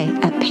patron today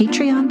at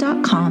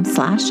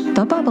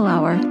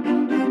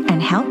patreon.com/thebubblehour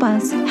and help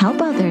us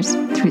help others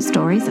through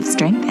stories of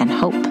strength and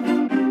hope.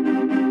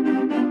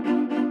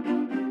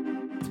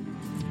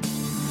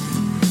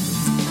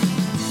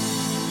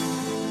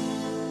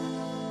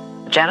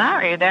 Jenna,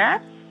 are you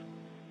there?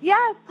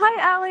 Yes.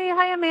 Hi, Allie.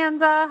 Hi,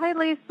 Amanda. Hi,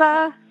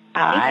 Lisa.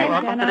 Hi,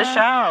 welcome to the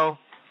show.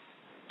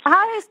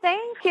 Hi,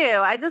 thank you.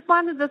 I just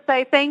wanted to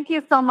say thank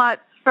you so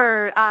much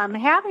for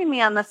having me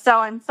on the show.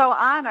 I'm so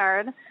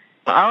honored.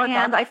 Oh,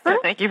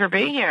 thank you for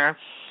being here.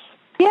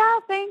 Yeah,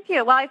 thank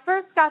you. Well, I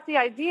first got the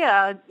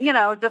idea,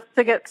 just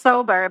to get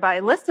sober by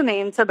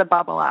listening to the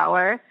Bubble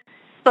Hour.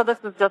 So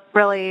this is just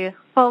really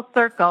full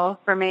circle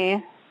for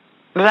me.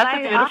 Well, that's a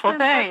beautiful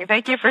thing.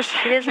 Thank you for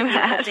sharing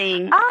that.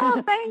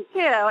 Oh, thank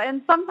you.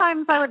 And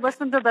sometimes I would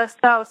listen to the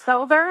show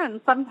sober, and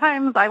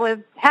sometimes I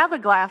would have a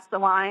glass of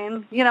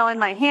wine, in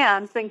my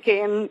hand,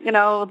 thinking,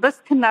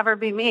 this can never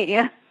be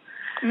me.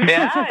 Yeah,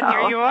 and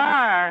here you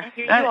are.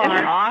 That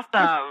is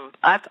awesome.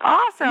 That's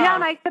awesome. Yeah,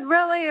 and I could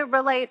really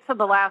relate to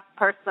the last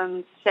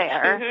person's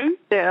share,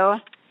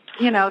 too,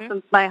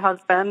 since my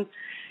husband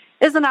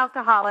is an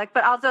alcoholic,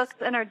 but I'll just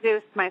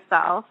introduce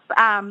myself.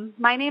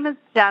 My name is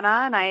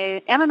Jenna, and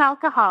I am an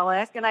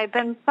alcoholic, and I've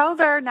been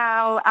sober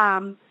now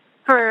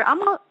for a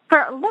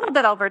little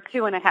bit over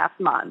 2.5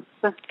 months.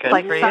 Good for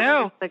you.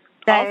 76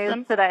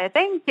 days today.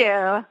 Thank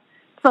you.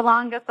 It's the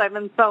longest I've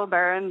been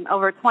sober in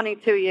over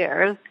 22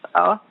 years.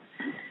 So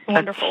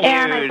wonderful.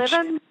 And I live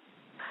in,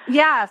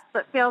 yes,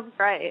 it feels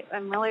great.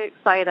 I'm really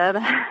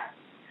excited.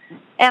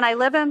 And I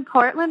live in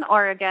Portland,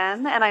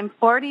 Oregon, and I'm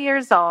 40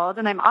 years old,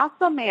 and I'm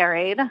also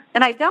married,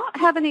 and I don't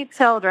have any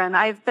children.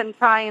 I've been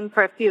trying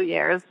for a few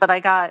years, but I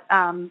got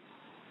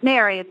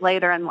married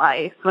later in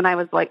life when I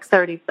was like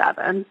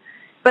 37.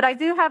 But I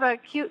do have a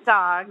cute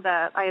dog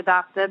that I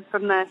adopted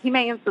from the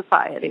Humane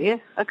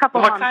Society a couple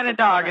months ago. What kind of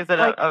dog? Is it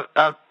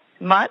a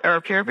mutt or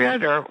a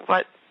purebred, or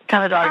what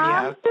kind of dog do you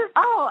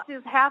have?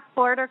 She's half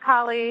Border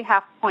Collie,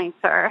 half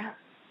Pointer.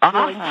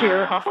 Really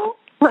cute.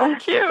 Oh,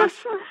 cute.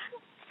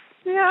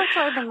 Yeah, so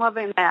I've been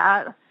loving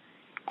that.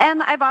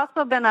 And I've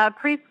also been a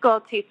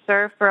preschool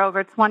teacher for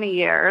over 20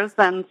 years,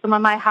 and some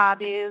of my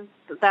hobbies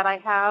that I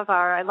have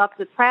are I love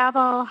to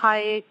travel,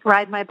 hike,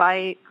 ride my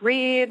bike,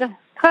 read,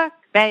 cook,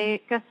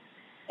 bake,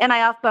 and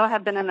I also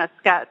have been in a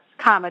sketch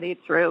comedy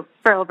troupe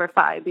for over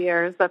 5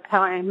 years. That's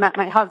how I met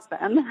my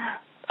husband.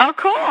 Oh,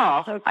 cool.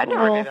 So cool. I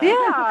never knew that.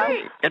 Yeah.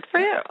 Great. Good for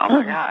you. Oh,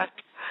 my God.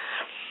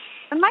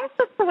 And my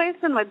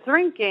situation with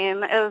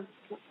drinking is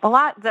a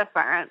lot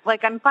different.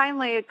 Like, I'm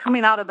finally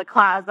coming out of the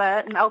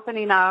closet and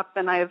opening up,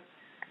 and I've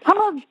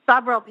told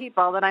several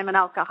people that I'm an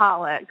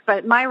alcoholic.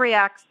 But my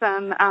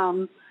reaction,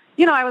 I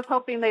was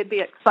hoping they'd be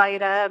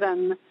excited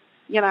and,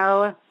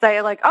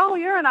 say like, oh,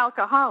 you're an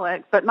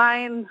alcoholic. But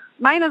mine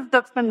has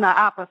just been the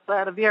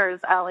opposite of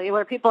yours, Ellie,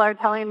 where people are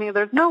telling me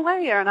there's no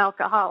way you're an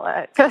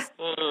alcoholic. So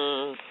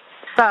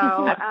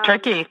that's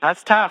tricky.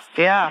 That's tough.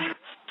 Yeah.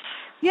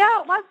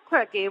 Yeah, it was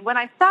tricky. When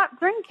I stopped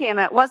drinking,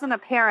 it wasn't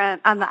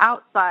apparent on the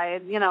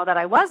outside, that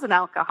I was an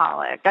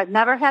alcoholic. I'd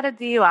never had a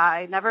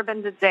DUI, never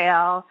been to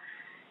jail.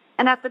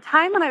 And at the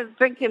time when I was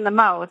drinking the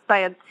most, I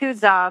had 2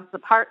 jobs, a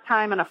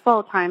part-time and a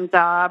full-time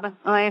job. And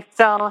I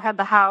still had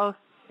the house,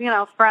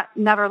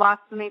 never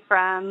lost any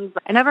friends.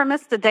 I never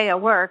missed a day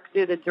of work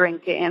due to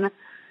drinking.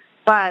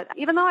 But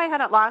even though I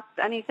hadn't lost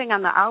anything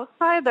on the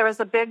outside, there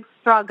was a big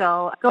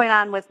struggle going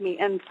on with me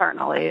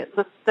internally. It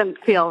just didn't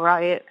feel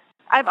right.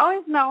 I've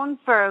always known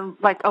for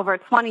over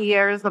 20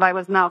 years that I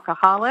was an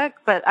alcoholic,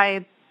 but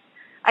I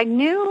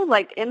knew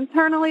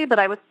internally, but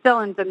I was still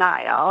in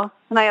denial.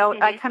 And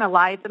I kind of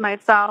lied to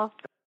myself.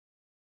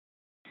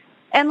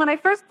 And when I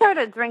first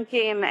started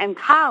drinking in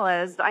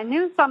college, I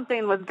knew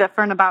something was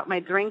different about my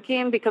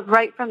drinking because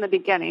right from the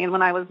beginning,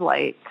 when I was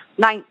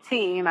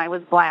 19, I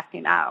was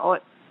blacking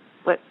out,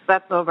 which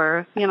that's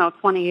over,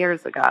 20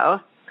 years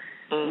ago.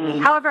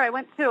 Mm-hmm. However, I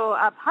went to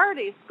a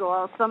party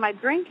school, so my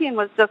drinking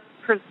was just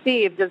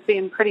perceived as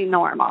being pretty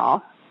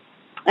normal.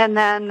 And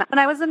then when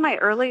I was in my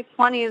early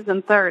 20s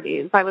and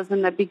 30s, I was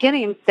in the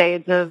beginning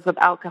stages of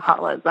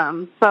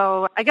alcoholism.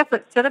 So I guess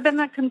it should have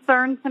been a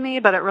concern to me,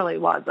 but it really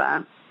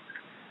wasn't.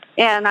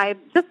 And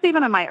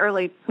even in my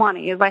early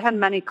 20s, I had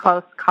many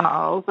close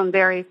calls and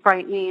very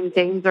frightening,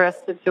 dangerous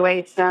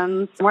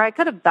situations where I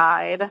could have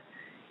died.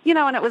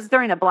 and it was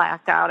during a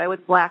blackout. I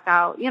would black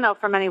out,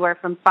 from anywhere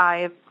from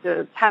 5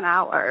 to 10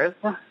 hours,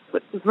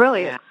 which is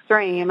really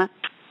extreme.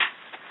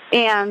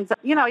 And,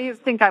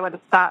 you'd think I would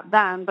have stopped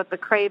then, but the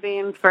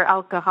craving for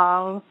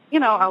alcohol,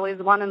 always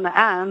won in the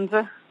end,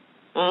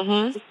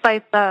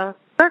 despite the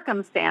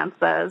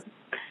circumstances.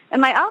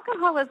 And my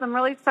alcoholism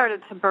really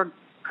started to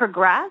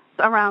progress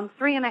around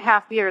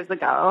 3.5 years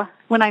ago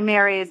when I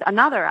married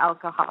another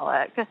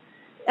alcoholic.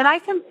 And I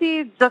can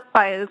see just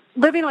by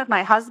living with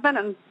my husband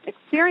and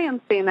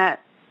experiencing it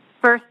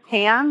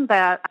firsthand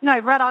that,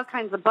 I've read all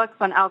kinds of books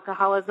on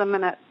alcoholism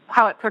and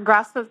how it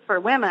progresses for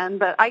women,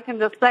 but I can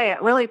just say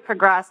it really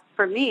progressed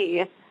for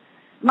me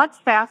much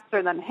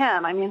faster than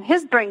him. I mean,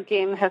 his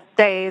drinking has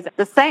stayed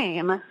the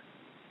same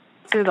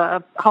through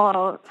the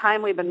whole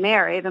time we've been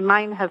married, and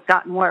mine has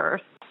gotten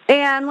worse.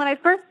 And when I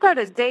first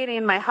started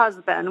dating my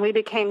husband, we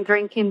became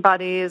drinking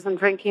buddies, and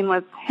drinking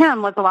with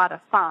him was a lot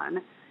of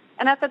fun.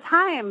 And at the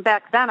time,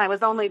 back then, I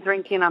was only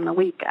drinking on the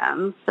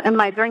weekends, and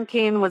my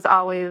drinking was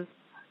always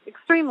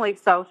extremely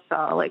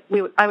social. Like,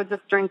 I would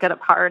just drink at a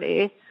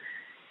party.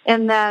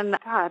 And then,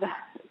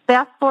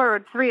 fast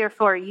forward 3 or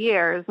 4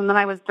 years, and then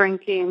I was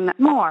drinking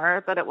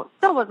more, but it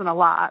still wasn't a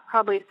lot,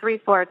 probably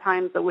 3-4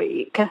 times a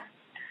week.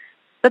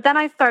 But then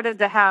I started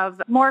to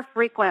have more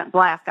frequent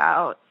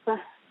blackouts.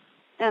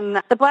 And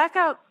the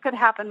blackouts could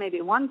happen maybe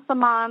once a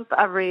month,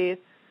 every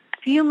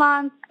few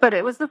months, but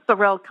it was just a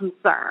real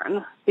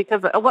concern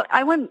because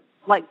I wouldn't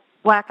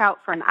black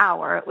out for an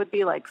hour. It would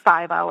be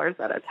 5 hours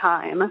at a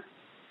time.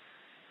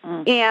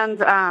 And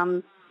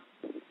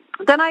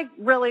then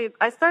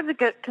I started to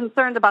get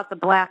concerned about the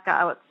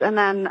blackouts. And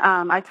then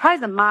I tried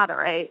to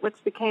moderate,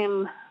 which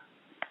became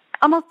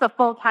almost a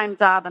full-time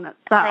job in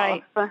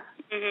itself. Right.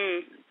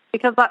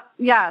 Because, I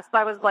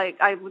was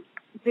I would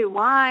do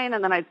wine,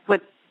 and then I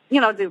would,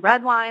 do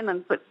red wine,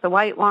 then switch to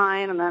white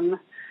wine, and then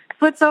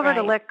switch over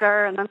to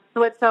liquor, and then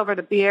switch over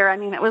to beer. I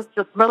mean, it was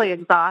just really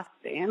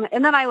exhausting.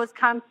 And then I was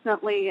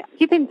constantly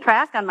keeping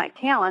track on my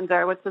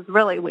calendar, which was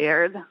really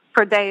weird,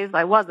 for days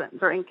I wasn't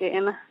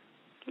drinking.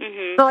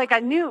 So, I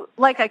knew,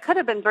 I could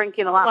have been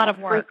drinking a lot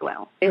more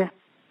frequently.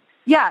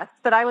 Yes,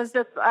 but I was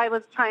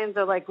trying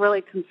to,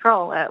 really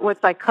control it, which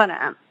I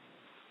couldn't.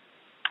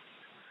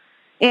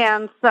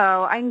 And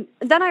so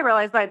then I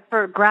realized I'd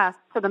progressed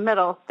to the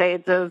middle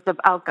stages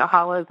of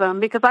alcoholism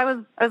because I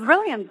was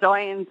really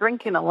enjoying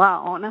drinking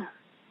alone,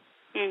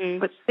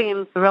 which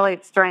seems really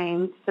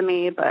strange to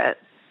me, but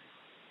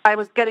I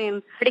was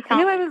getting, I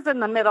knew I was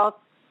in the middle.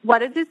 What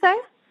did you say?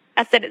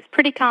 I said it's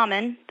pretty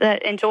common,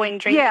 that enjoying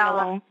drinking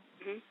alone.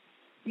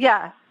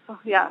 Yes.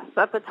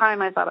 At the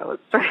time, I thought it was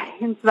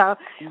strange. So,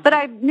 but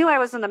I knew I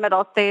was in the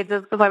middle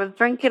stages because I was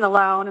drinking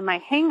alone, and my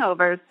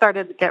hangovers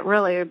started to get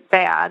really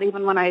bad,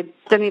 even when I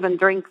didn't even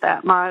drink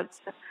that much.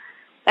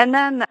 And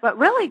then what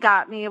really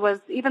got me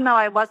was, even though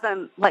I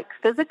wasn't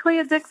physically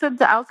addicted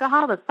to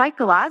alcohol, the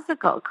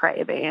psychological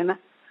craving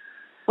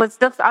was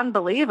just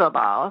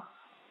unbelievable.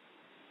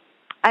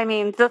 I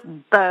mean, just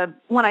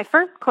when I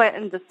first quit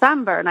in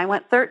December and I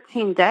went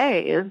 13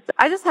 days,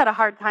 I just had a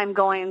hard time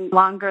going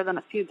longer than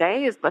a few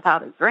days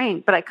without a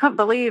drink. But I couldn't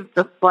believe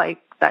just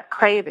that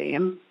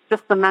craving,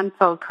 just the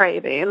mental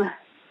craving. So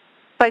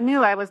I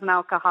knew I was an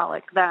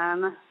alcoholic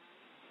then.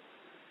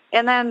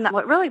 And then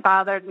what really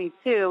bothered me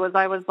too was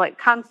I was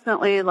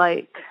constantly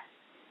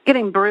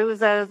getting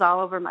bruises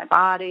all over my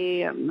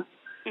body and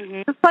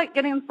just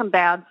getting some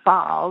bad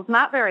falls.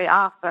 Not very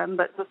often,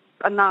 but just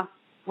enough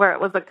where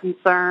it was a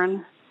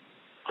concern.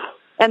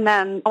 And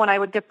then when I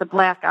would get the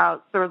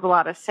blackouts, there was a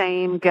lot of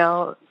shame,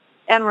 guilt,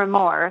 and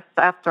remorse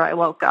after I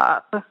woke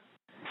up.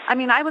 I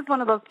mean, I was one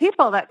of those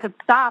people that could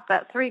stop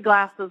at 3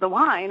 glasses of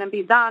wine and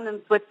be done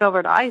and switch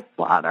over to ice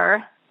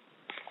water.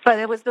 But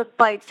it was just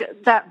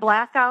that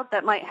blackout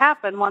that might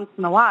happen once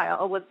in a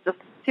while was just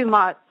too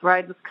much where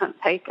I just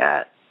couldn't take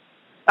it.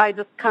 I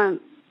just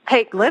couldn't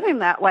take living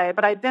that way,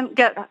 but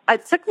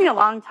it took me a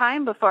long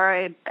time before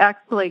I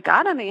actually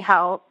got any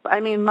help. I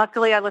mean,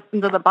 luckily I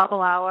listened to the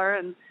Bubble Hour,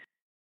 and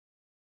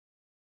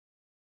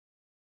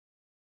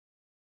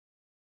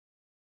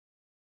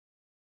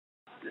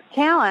the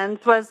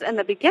challenge was in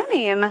the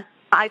beginning,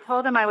 I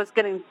told him I was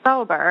getting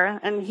sober,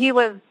 and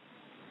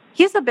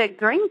he's a big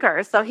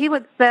drinker, so he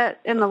would sit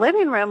in the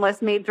living room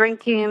with me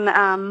drinking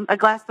a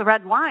glass of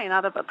red wine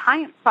out of a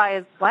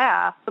pint-sized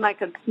glass, and I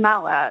could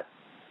smell it.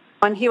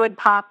 And he would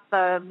pop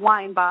the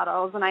wine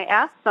bottles, and I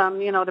asked him,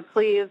 to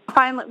please,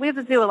 finally, we had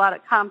to do a lot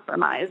of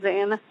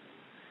compromising.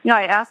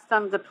 I asked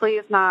him to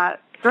please not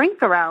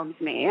drink around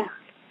me.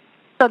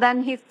 So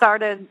then he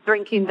started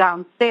drinking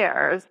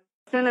downstairs.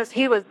 As soon as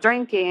he was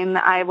drinking,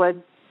 I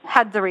would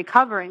head to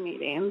recovery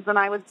meetings, and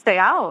I would stay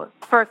out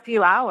for a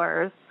few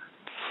hours.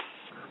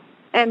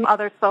 And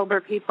other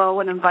sober people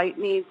would invite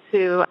me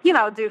to,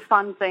 do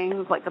fun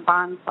things like a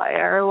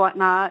bonfire or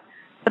whatnot.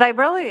 But it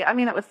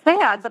was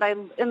sad that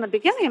in the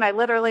beginning, I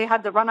literally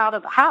had to run out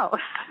of the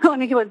house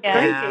when he was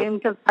drinking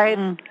because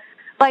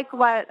like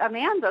what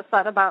Amanda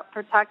said about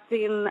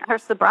protecting her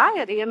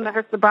sobriety and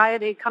her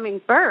sobriety coming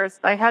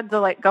first, I had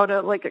to go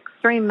to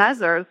extreme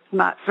measures to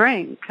not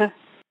drink.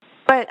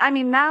 But But, I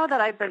mean, now that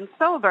I've been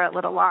sober a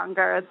little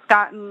longer, it's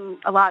gotten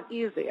a lot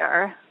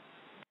easier.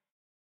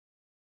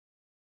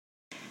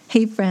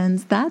 Hey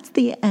friends, that's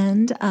the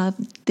end of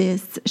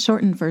this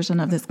shortened version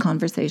of this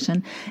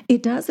conversation.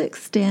 It does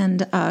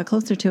extend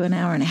closer to an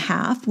hour and a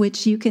half,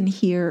 which you can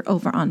hear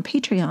over on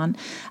Patreon.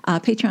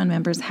 Patreon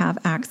members have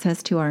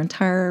access to our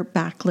entire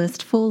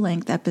backlist,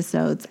 full-length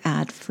episodes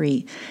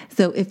ad-free.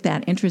 So if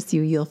that interests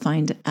you, you'll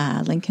find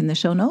a link in the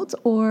show notes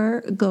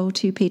or go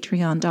to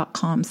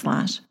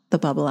patreon.com/The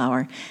Bubble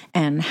Hour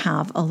and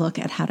have a look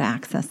at how to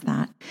access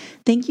that.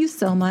 Thank you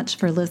so much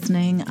for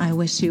listening. I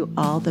wish you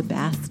all the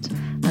best.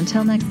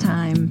 Until next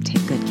time,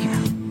 take good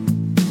care.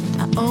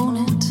 I own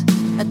it,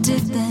 I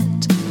did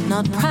that,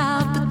 not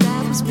proud, but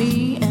that was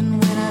me. And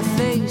when I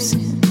face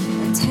it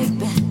and take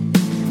back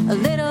a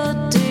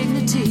little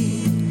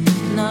dignity,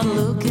 not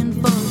looking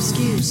for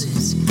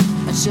excuses,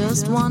 I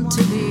just want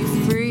to be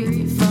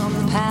free from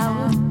the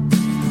power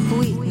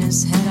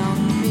weakness had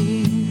on me.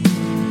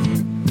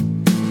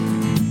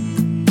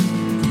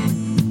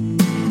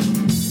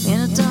 In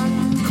a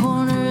dark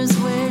corner is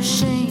where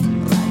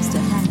shame likes to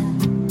hide.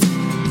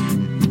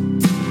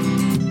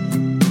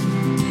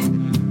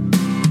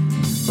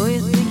 Oh,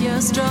 you think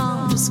you're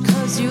strong just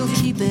cause you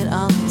keep it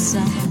all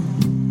inside.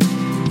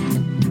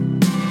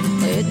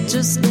 It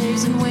just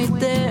stays and wait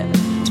there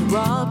to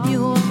rob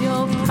you of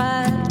your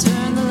pride.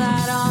 Turn the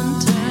light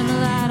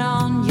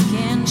on, you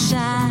can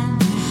shine.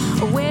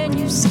 When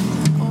you say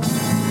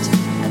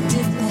I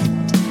did that,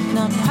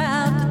 not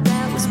proud, but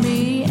that was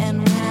me. And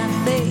when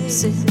I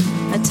face it,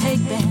 I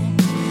take back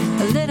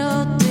a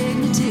little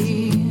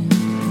dignity.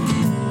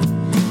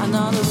 I'm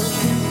not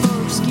looking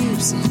for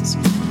excuses,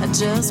 I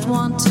just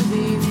want to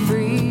be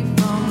free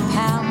from the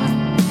power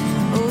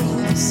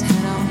weakness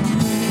had on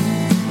me.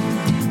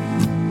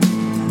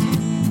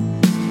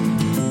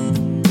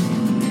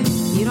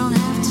 You don't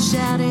have to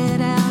shout it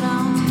out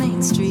on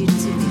Main Street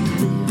to be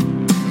clear.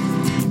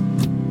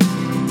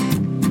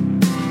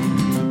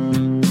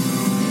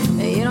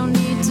 You don't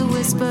need to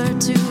whisper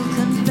to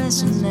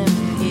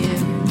confessionary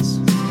ears.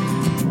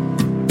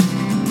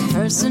 The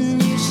person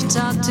you should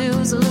talk to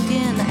is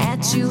looking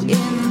at you in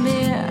the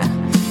mirror,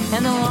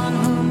 and the one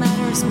who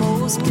matters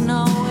most can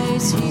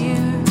always hear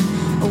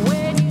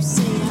when you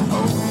say I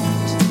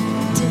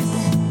did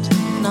that,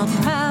 not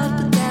proud,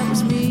 but that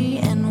was me.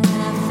 And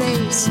when I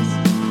face it,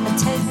 I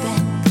take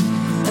back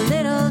a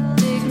little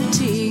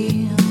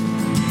dignity.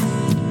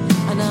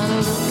 I'm not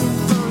looking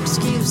for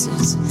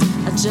excuses,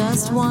 I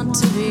just want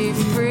to be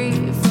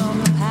free from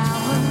the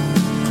power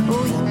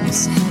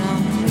weakness had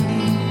on me.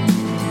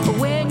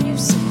 When you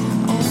say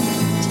I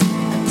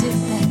did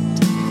that,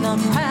 not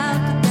proud,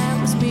 but that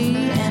was me.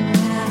 And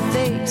when I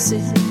face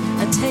it,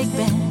 I take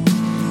back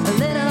a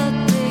little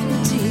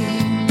dignity.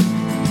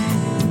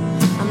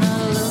 I'm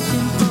not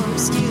looking for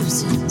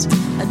excuses,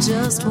 I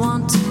just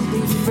want to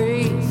be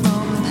free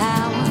from the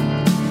power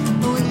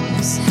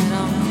weakness had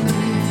on me.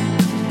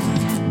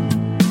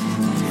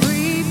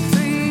 Free,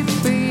 free,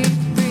 free,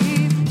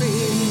 free,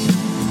 free.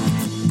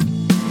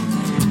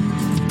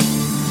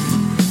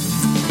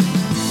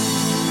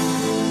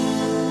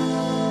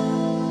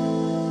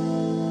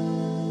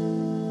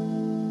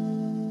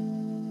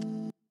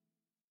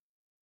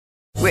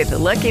 With the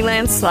Lucky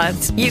Land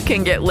Slots, you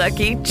can get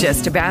lucky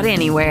just about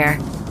anywhere.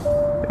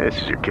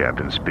 This is your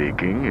captain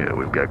speaking.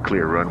 We've got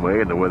clear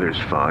runway and the weather's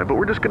fine, but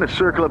we're just going to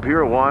circle up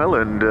here a while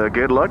and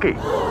get lucky.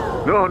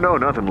 No,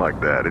 nothing like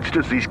that. It's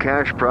just these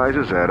cash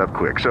prizes add up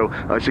quick. So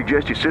I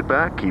suggest you sit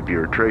back, keep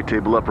your tray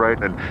table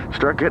upright, and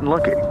start getting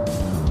lucky.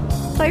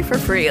 Play for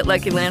free at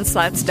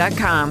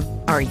LuckyLandSlots.com.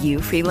 Are you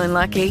feeling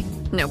lucky?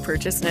 No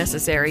purchase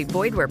necessary.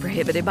 Void where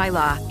prohibited by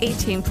law.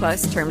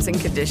 18+ terms and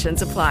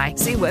conditions apply.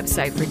 See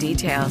website for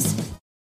details.